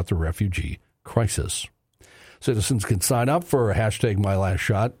awareness about the refugee crisis." Citizens can sign up for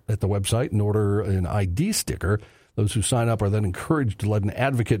 #MyLastShot at the website and order an ID sticker. Those who sign up are then encouraged to let an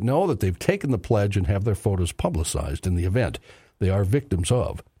advocate know that they've taken the pledge and have their photos publicized in the event they are victims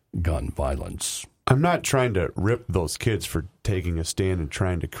of gun violence. I'm not trying to rip those kids for taking a stand and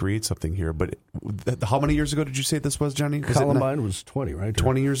trying to create something here, but how many years ago did you say this was, Johnny? Columbine was 20, right?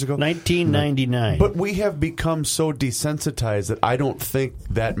 20 years ago? 1999. But we have become so desensitized that I don't think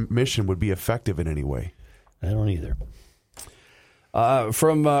that mission would be effective in any way. I don't either.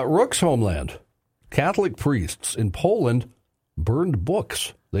 From Rook's homeland, Catholic priests in Poland burned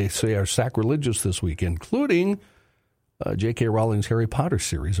books they say are sacrilegious this week, including J.K. Rowling's Harry Potter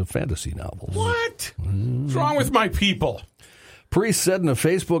series of fantasy novels. What? What's wrong with my people? Priests said in a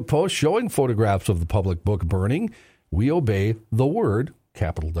Facebook post showing photographs of the public book burning, "We obey the word,"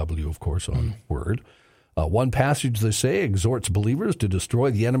 capital W, of course, on word. One passage, they say, exhorts believers to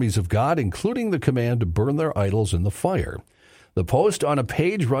destroy the enemies of God, including the command to burn their idols in the fire. The post on a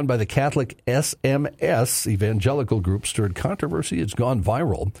page run by the Catholic SMS evangelical group stirred controversy. It's gone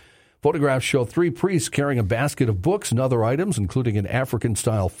viral. Photographs show 3 priests carrying a basket of books and other items, including an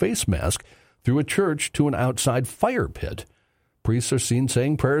African-style face mask, through a church to an outside fire pit. Priests are seen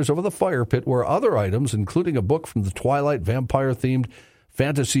saying prayers over the fire pit, where other items, including a book from the Twilight vampire-themed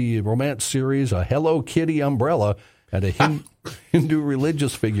fantasy romance series, a Hello Kitty umbrella, and a Hindu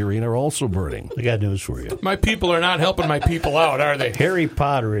religious figurine are also burning. I got news for you. My people are not helping my people out, are they? Harry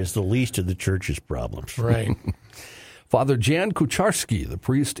Potter is the least of the church's problems. Right. Father Jan Kucharski, the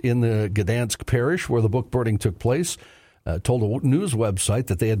priest in the Gdansk parish where the book burning took place, told a news website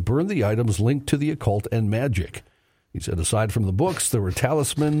that they had burned the items linked to the occult and magic. He said aside from the books, there were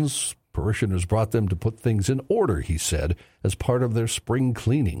talismans. Parishioners brought them to put things in order, he said, as part of their spring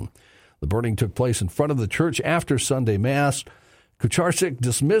cleaning. The burning took place in front of the church after Sunday Mass. Kucharczyk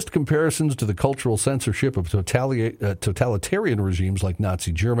dismissed comparisons to the cultural censorship of totalitarian regimes like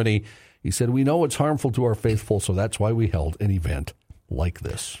Nazi Germany. He said, we know it's harmful to our faithful, so that's why we held an event like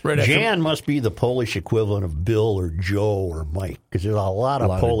this. Jan must be the Polish equivalent of Bill or Joe or Mike, because there's a lot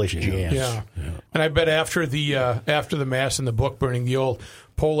of Polish Jans. Yeah. And I bet after the Mass and the book burning, the old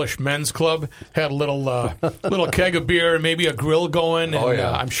Polish men's club had a little keg of beer and maybe a grill going, and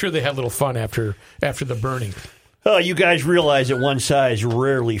I'm sure they had a little fun after the burning. You guys realize that one size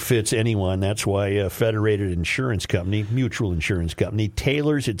rarely fits anyone. That's why Federated Insurance Company, mutual insurance company,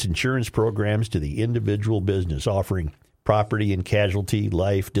 tailors its insurance programs to the individual business, offering property and casualty,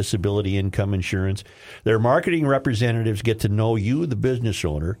 life, disability income insurance. Their marketing representatives get to know you, the business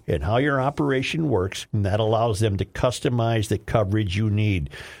owner, and how your operation works, and that allows them to customize the coverage you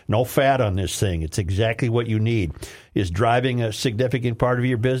need. No fat on this thing. It's exactly what you need. Is driving a significant part of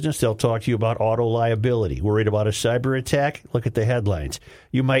your business? They'll talk to you about auto liability. Worried about a cyber attack? Look at the headlines.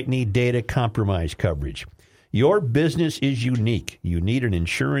 You might need data compromise coverage. Your business is unique. You need an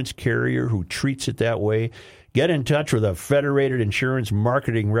insurance carrier who treats it that way. Get in touch with a Federated Insurance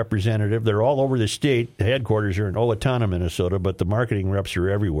marketing representative. They're all over the state. The headquarters are in Owatonna, Minnesota, but the marketing reps are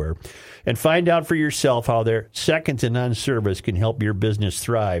everywhere. And find out for yourself how their second-to-none service can help your business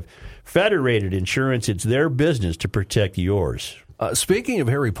thrive. Federated Insurance, it's their business to protect yours. Speaking of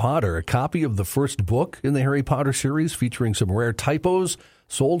Harry Potter, a copy of the first book in the Harry Potter series featuring some rare typos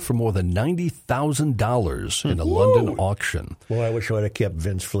sold for more than $90,000 in a London auction. Well, I wish I would have kept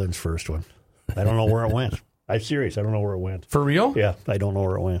Vince Flynn's first one. I don't know where it went. I'm serious. I don't know where it went. For real? Yeah, I don't know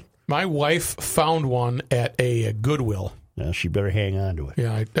where it went. My wife found one at a Goodwill. Yeah, she better hang on to it.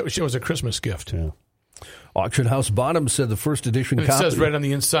 Yeah, it was a Christmas gift. Yeah. Auction House Bottoms said the first edition and it copy. says right on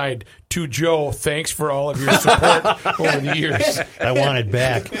the inside, to Joe, thanks for all of your support over the years. I want it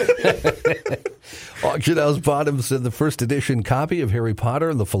back. Auction House Bottoms said the first edition copy of Harry Potter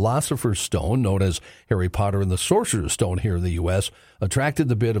and the Philosopher's Stone, known as Harry Potter and the Sorcerer's Stone here in the U.S., attracted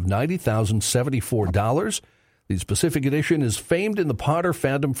the bid of $90,074. The specific edition is famed in the Potter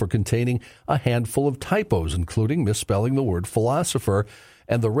fandom for containing a handful of typos, including misspelling the word philosopher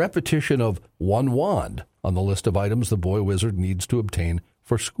and the repetition of one wand on the list of items the boy wizard needs to obtain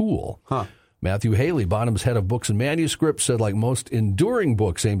for school. Matthew Haley, Bottom's head of books and manuscripts, said like most enduring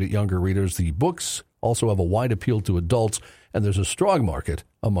books aimed at younger readers, the books also have a wide appeal to adults, and there's a strong market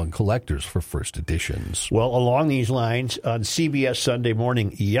among collectors for first editions. Well, along these lines, on CBS Sunday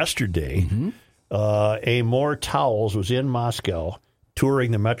Morning yesterday, Amor Towles was in Moscow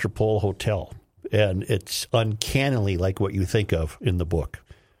touring the Metropole Hotel, and it's uncannily like what you think of in the book.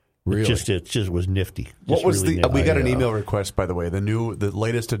 Really? It just was nifty. What was really the? nifty. We got an email request, by the way. The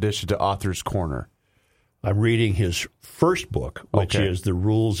latest addition to Author's Corner. I'm reading his first book, which is The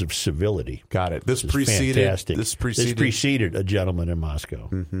Rules of Civility. Got it. This preceded. Fantastic. This preceded A Gentleman in Moscow.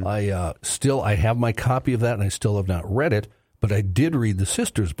 Mm-hmm. I have my copy of that, and I still have not read it. But I did read The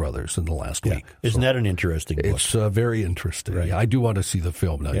Sisters Brothers in the last week. Isn't that an interesting book? It's very interesting. Right. Yeah, I do want to see the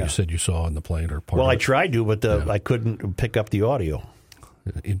film now. You said you saw on the plane or part Well, of I it. tried to, but I couldn't pick up the audio.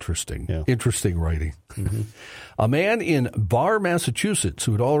 Interesting. Yeah. Interesting writing. Mm-hmm. A man in Barre, Massachusetts,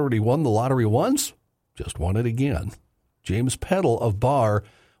 who had already won the lottery once, just won it again. James Peddle of Barre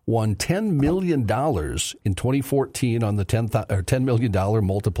won $10 million in 2014 on the $10 million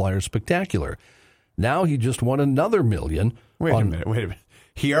multiplier spectacular. Now he just won another $1 million. Wait a minute.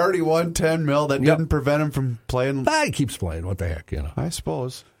 He already won $10 million. That didn't prevent him from playing. He keeps playing. What the heck, I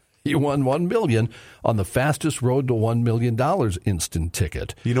suppose. He won $1 million on the fastest road to $1 million instant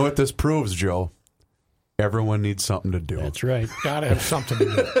ticket. You know what this proves, Joe? Everyone needs something to do. That's right. Got to have something to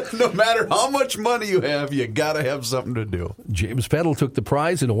do. No matter how much money you have, you got to have something to do. James Peddle took the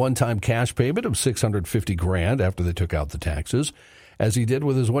prize in a one-time cash payment of $650,000 after they took out the taxes. As he did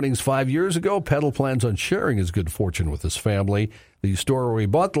with his winnings 5 years ago, Peddle plans on sharing his good fortune with his family. The store where he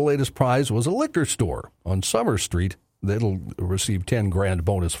bought the latest prize was a liquor store on Summer Street. They'll receive $10,000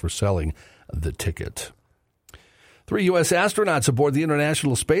 bonus for selling the ticket. 3 U.S. astronauts aboard the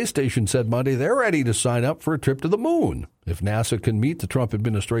International Space Station said Monday they're ready to sign up for a trip to the moon if NASA can meet the Trump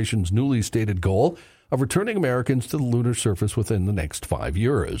administration's newly stated goal of returning Americans to the lunar surface within the next 5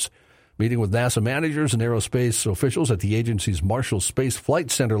 years. Meeting with NASA managers and aerospace officials at the agency's Marshall Space Flight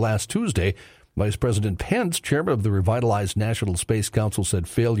Center last Tuesday, Vice President Pence, chairman of the revitalized National Space Council, said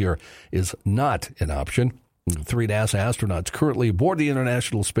failure is not an option. Three NASA astronauts currently aboard the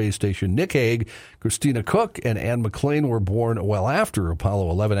International Space Station, Nick Hague, Christina Cook, and Anne McClain, were born well after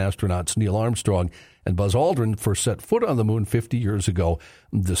Apollo 11 astronauts Neil Armstrong and Buzz Aldrin first set foot on the moon 50 years ago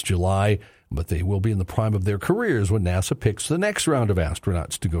this July. But they will be in the prime of their careers when NASA picks the next round of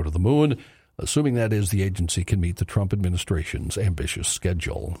astronauts to go to the moon, assuming that is the agency can meet the Trump administration's ambitious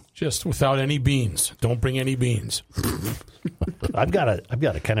schedule. Just without any beans. Don't bring any beans. I've got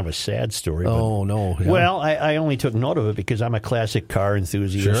a kind of a sad story. Oh, no. Yeah. Well, I only took note of it because I'm a classic car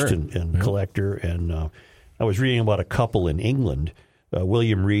enthusiast Sure. and collector. And I was reading about a couple in England,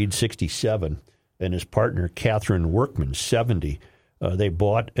 William Reed, 67, and his partner, Catherine Workman, 70. They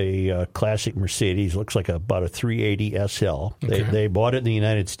bought a classic Mercedes, looks like about a 380 SL. They bought it in the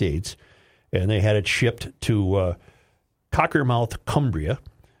United States, and they had it shipped to Cockermouth, Cumbria,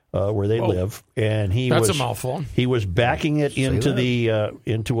 where they live. And That's a mouthful. He was backing it into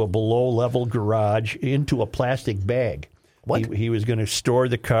a below level garage into a plastic bag. What? He was going to store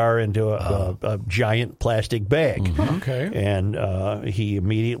the car into a giant plastic bag. Mm-hmm. Okay. And he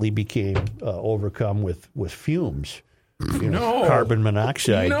immediately became overcome with fumes. No. Carbon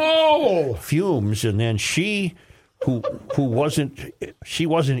monoxide. No. Fumes. And then she wasn't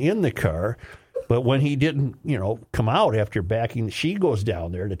in the car, but when he didn't, come out after backing, she goes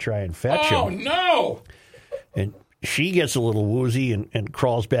down there to try and fetch him. Oh, no. And she gets a little woozy and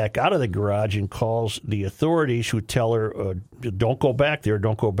crawls back out of the garage and calls the authorities, who tell her, don't go back there,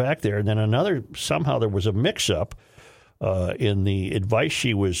 don't go back there. And then somehow there was a mix-up in the advice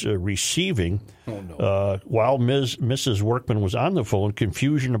she was receiving. Oh, no. While Mrs. Workman was on the phone,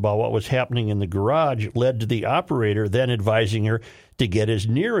 confusion about what was happening in the garage led to the operator then advising her to get as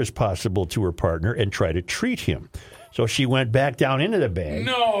near as possible to her partner and try to treat him. So she went back down into the bag.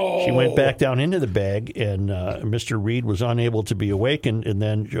 No! She went back down into the bag, and Mr. Reed was unable to be awakened, and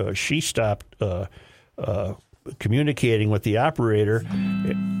then she stopped communicating with the operator.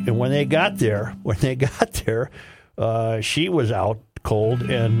 And when they got there, she was out cold,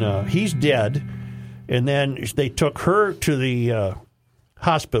 and he's dead. And then they took her to the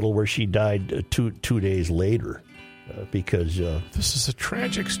hospital where she died two days later. Because this is a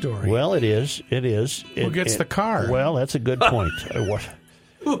tragic story. Well, it is. Who gets the car? Well, that's a good point.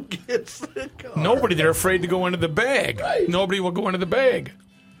 Who gets the car? Nobody. They're afraid to go into the bag. Right. Nobody will go into the bag.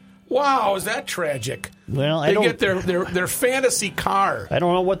 Wow, is that tragic? Well, they get their fantasy car. I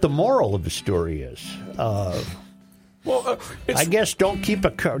don't know what the moral of the story is. I guess don't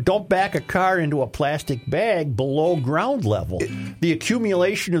back a car into a plastic bag below ground level. The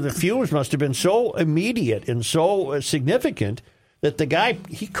accumulation of the fumes must have been so immediate and so significant that the guy,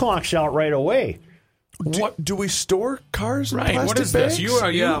 he conks out right away. What do we store cars in right? plastic What is bags? this? What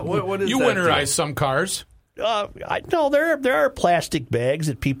is you that winterize some cars. No, there are plastic bags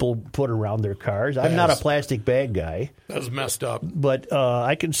that people put around their cars. I'm not a plastic bag guy. That's messed up. But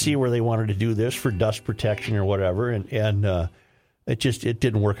I can see where they wanted to do this for dust protection or whatever, and it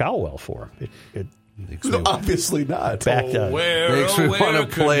didn't work out well for them. Obviously not. Makes me want to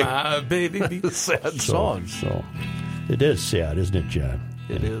play my baby be? sad song. So it is sad, isn't it, John?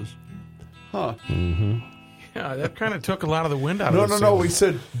 It is. Huh. Mm-hmm. Yeah, that kind of took a lot of the wind out of it. No. We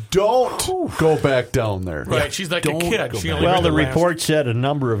said don't go back down there. Right, she's like a kid. Well, the report said a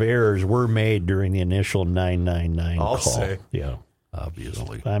number of errors were made during the initial 999 I'll call. say. Yeah.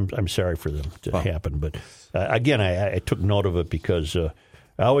 Obviously. I'm sorry for them to happen. But again, I took note of it because I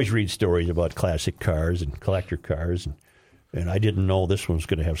always read stories about classic cars and collector cars, and I didn't know this one was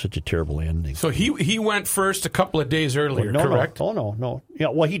going to have such a terrible ending. So he went first a couple of days earlier, correct? No. Yeah,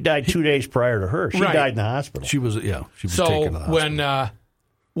 well, he died 2 days prior to her. She died in the hospital. She was taken to the hospital.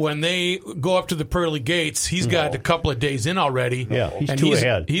 When they go up to the pearly gates, he's got a couple of days in already. Yeah, he's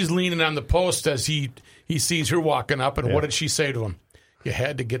ahead. He's leaning on the post as he sees her walking up, and what did she say to him? You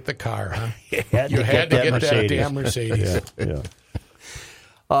had to get the car, huh? You had to get that damn Mercedes. Yeah.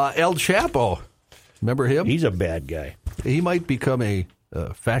 El Chapo. Remember him? He's a bad guy. He might become a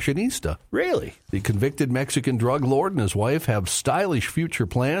fashionista. Really? The convicted Mexican drug lord and his wife have stylish future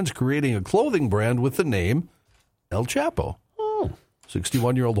plans, creating a clothing brand with the name El Chapo. Oh.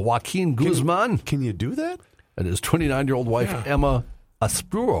 61-year-old Joaquin Guzman. Can you do that? And his 29-year-old wife, Emma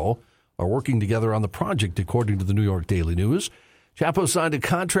Aspuro, are working together on the project, according to the New York Daily News. Chapo signed a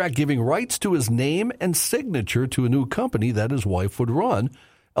contract giving rights to his name and signature to a new company that his wife would run,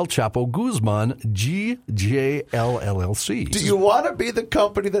 El Chapo Guzman, GJL LLC. Do you want to be the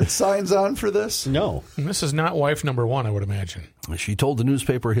company that signs on for this? No. And this is not wife number one, I would imagine. She told the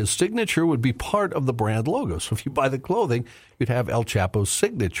newspaper his signature would be part of the brand logo. So if you buy the clothing, you'd have El Chapo's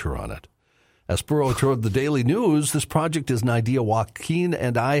signature on it. As Burrow told the Daily News, this project is an idea Joaquin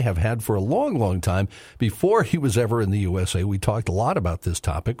and I have had for a long, long time. Before he was ever in the USA, we talked a lot about this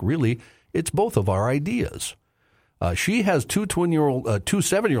topic. Really, it's both of our ideas. She has two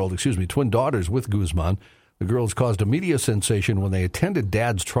seven-year-old twin daughters with Guzman. The girls caused a media sensation when they attended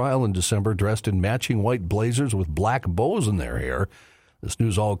Dad's trial in December, dressed in matching white blazers with black bows in their hair. This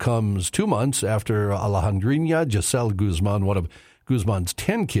news all comes 2 months after Alejandrina Giselle Guzman, one of Guzman's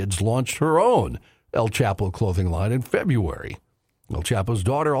 10 kids, launched her own El Chapo clothing line in February. El Chapo's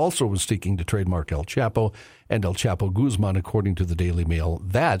daughter also was seeking to trademark El Chapo and El Chapo Guzman, according to the Daily Mail.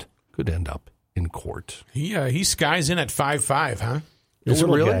 That could end up in court. He skies in at 5'5", huh? Is it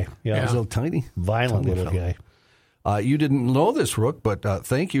little really? guy. Yeah. He's a little tiny. Violent tiny little fellow. guy. You didn't know this, Rook, but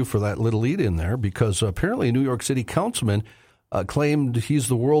thank you for that little lead in there, because apparently a New York City councilman claimed he's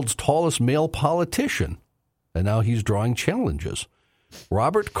the world's tallest male politician, and now he's drawing challenges.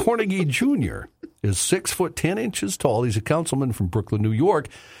 Robert Cornegie Jr. is 6'10" tall. He's a councilman from Brooklyn, New York.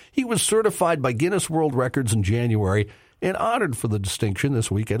 He was certified by Guinness World Records in January and honored for the distinction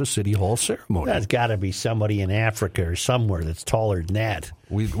this week at a City Hall ceremony. That's got to be somebody in Africa or somewhere that's taller than that.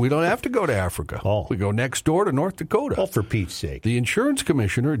 We don't have to go to Africa. Oh. We go next door to North Dakota. Oh, for Pete's sake. The insurance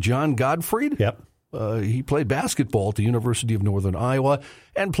commissioner, John Gottfried, Yep. He played basketball at the University of Northern Iowa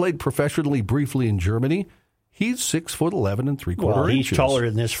and played professionally briefly in Germany. He's 6'11" and 3/4 Well, he's inches. taller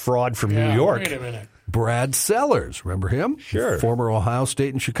than this fraud from New York. Wait a minute. Brad Sellers, remember him? Sure. Former Ohio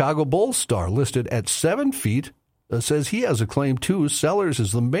State and Chicago Bulls star, listed at 7 feet, says he has a claim too. Sellers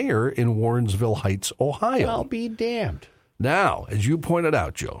is the mayor in Warrensville Heights, Ohio. I'll be damned. Now, as you pointed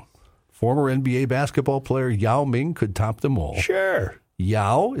out, Joe, former NBA basketball player Yao Ming could top them all. Sure.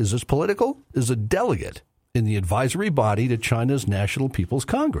 Yao, is this political? Is a delegate in the advisory body to China's National People's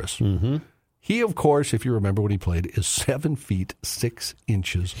Congress. Mm-hmm. He, of course, if you remember when he played, is 7 feet 6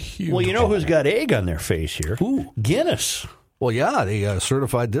 inches. Huge. Well, you know who's got egg on their face here? Who? Guinness. Well, yeah, they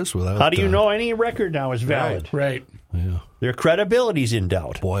certified this without... How do you know any record now is valid? Right. Yeah. Their credibility's in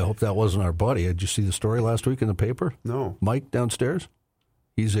doubt. Boy, I hope that wasn't our buddy. Did you see the story last week in the paper? No. Mike downstairs?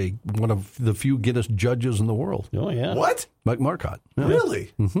 He's one of the few Guinness judges in the world. Oh, yeah. What? Mike Marcotte. Yeah.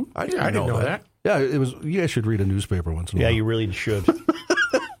 Really? Mm-hmm. I didn't I didn't know that. Yeah, it was. You guys should read a newspaper once in a Yeah, while. you really should.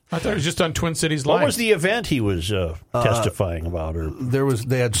 I thought it was just on Twin Cities Live. What was the event he was testifying about? Or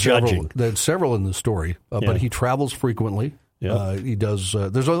They had judging? several in the story, Yeah. but he travels frequently. Yeah. He does.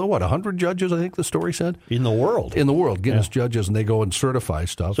 There's 100 judges, I think the story said, in the world. in the world, Guinness judges, and they go and certify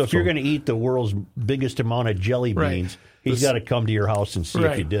stuff. So if you're going to eat the world's biggest amount of jelly Right. beans, he's got to come to your house and see if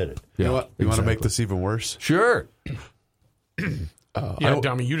Right. you did it. You know what? You want to exactly. make this even worse? Sure. Yeah,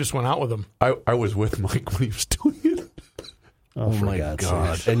 dummy, you just went out with him. I was with Mike when he was doing it. Oh for my God's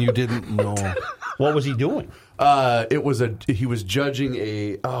God! sakes. And you didn't know. What was he doing? He was judging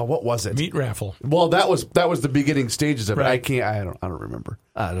a what was it? Meat raffle. Well, that was the beginning stages of it. Right. I don't remember.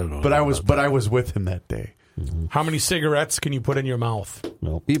 I don't know. But I was with him that day. How many cigarettes can you put in your mouth?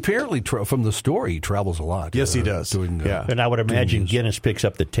 No. He apparently, from the story, he travels a lot. Yes, he does. Doing, Yeah. And I would imagine news. Guinness picks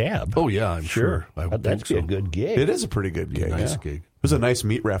up the tab. Oh yeah, I'm sure. I would That'd think be so. a good gig. It is a pretty good gig. Nice yeah. gig. It was a nice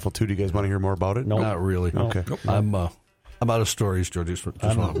meat raffle too. Do you guys want to hear more about it? No. Not really. Okay. Nope. I'm out of stories, Joe.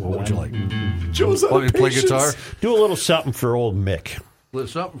 What would you like? Joe's out Want me of to play patience. guitar? Do a little something for old Mick.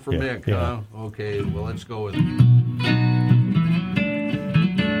 Something for Yeah, Mick. yeah. Okay. Well, let's go with.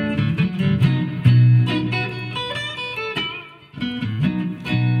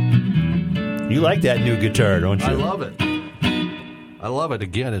 You like that new guitar, don't you? I love it. I love it.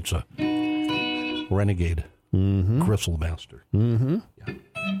 Again, it's a Renegade Gristle Master. Mm-hmm.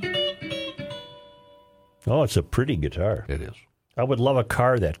 Oh, it's a pretty guitar. It is. I would love a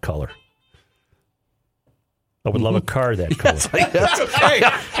car that color. I would love a car that color.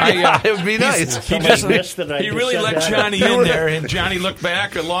 It would be nice. He really let Johnny in there, and Johnny looked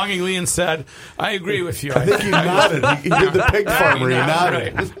back longingly and said, I agree with you. I think he nodded. He did the pig farmer. He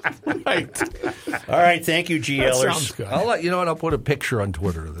nodded. Right. All right, thank you, G. That Ellers. sounds good. I'll let you know what. I'll put a picture on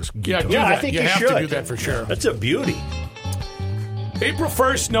Twitter of this guitar. Yeah, I think you have should. to do that for sure. That's a beauty. April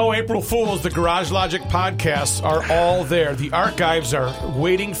 1st, no April Fools. The Garage Logic podcasts are all there. The archives are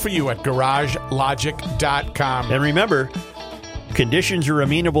waiting for you at garagelogic.com. And remember, conditions are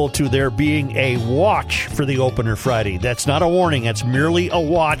amenable to there being a watch for the opener Friday. That's not a warning. That's merely a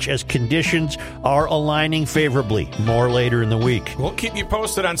watch as conditions are aligning favorably. More later in the week. We'll keep you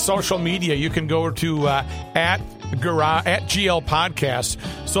posted on social media. You can go to at GL Podcasts,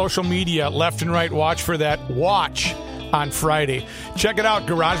 social media, left and right. Watch for that watch on Friday. Check it out,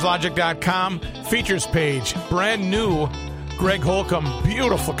 garagelogic.com, features page, brand new Greg Holcomb,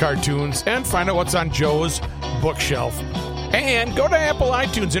 beautiful cartoons, and find out what's on Joe's bookshelf. And go to Apple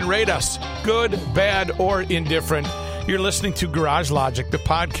iTunes and rate us good, bad, or indifferent. You're listening to Garage Logic, the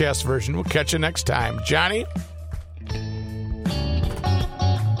podcast version. We'll catch you next time. Johnny?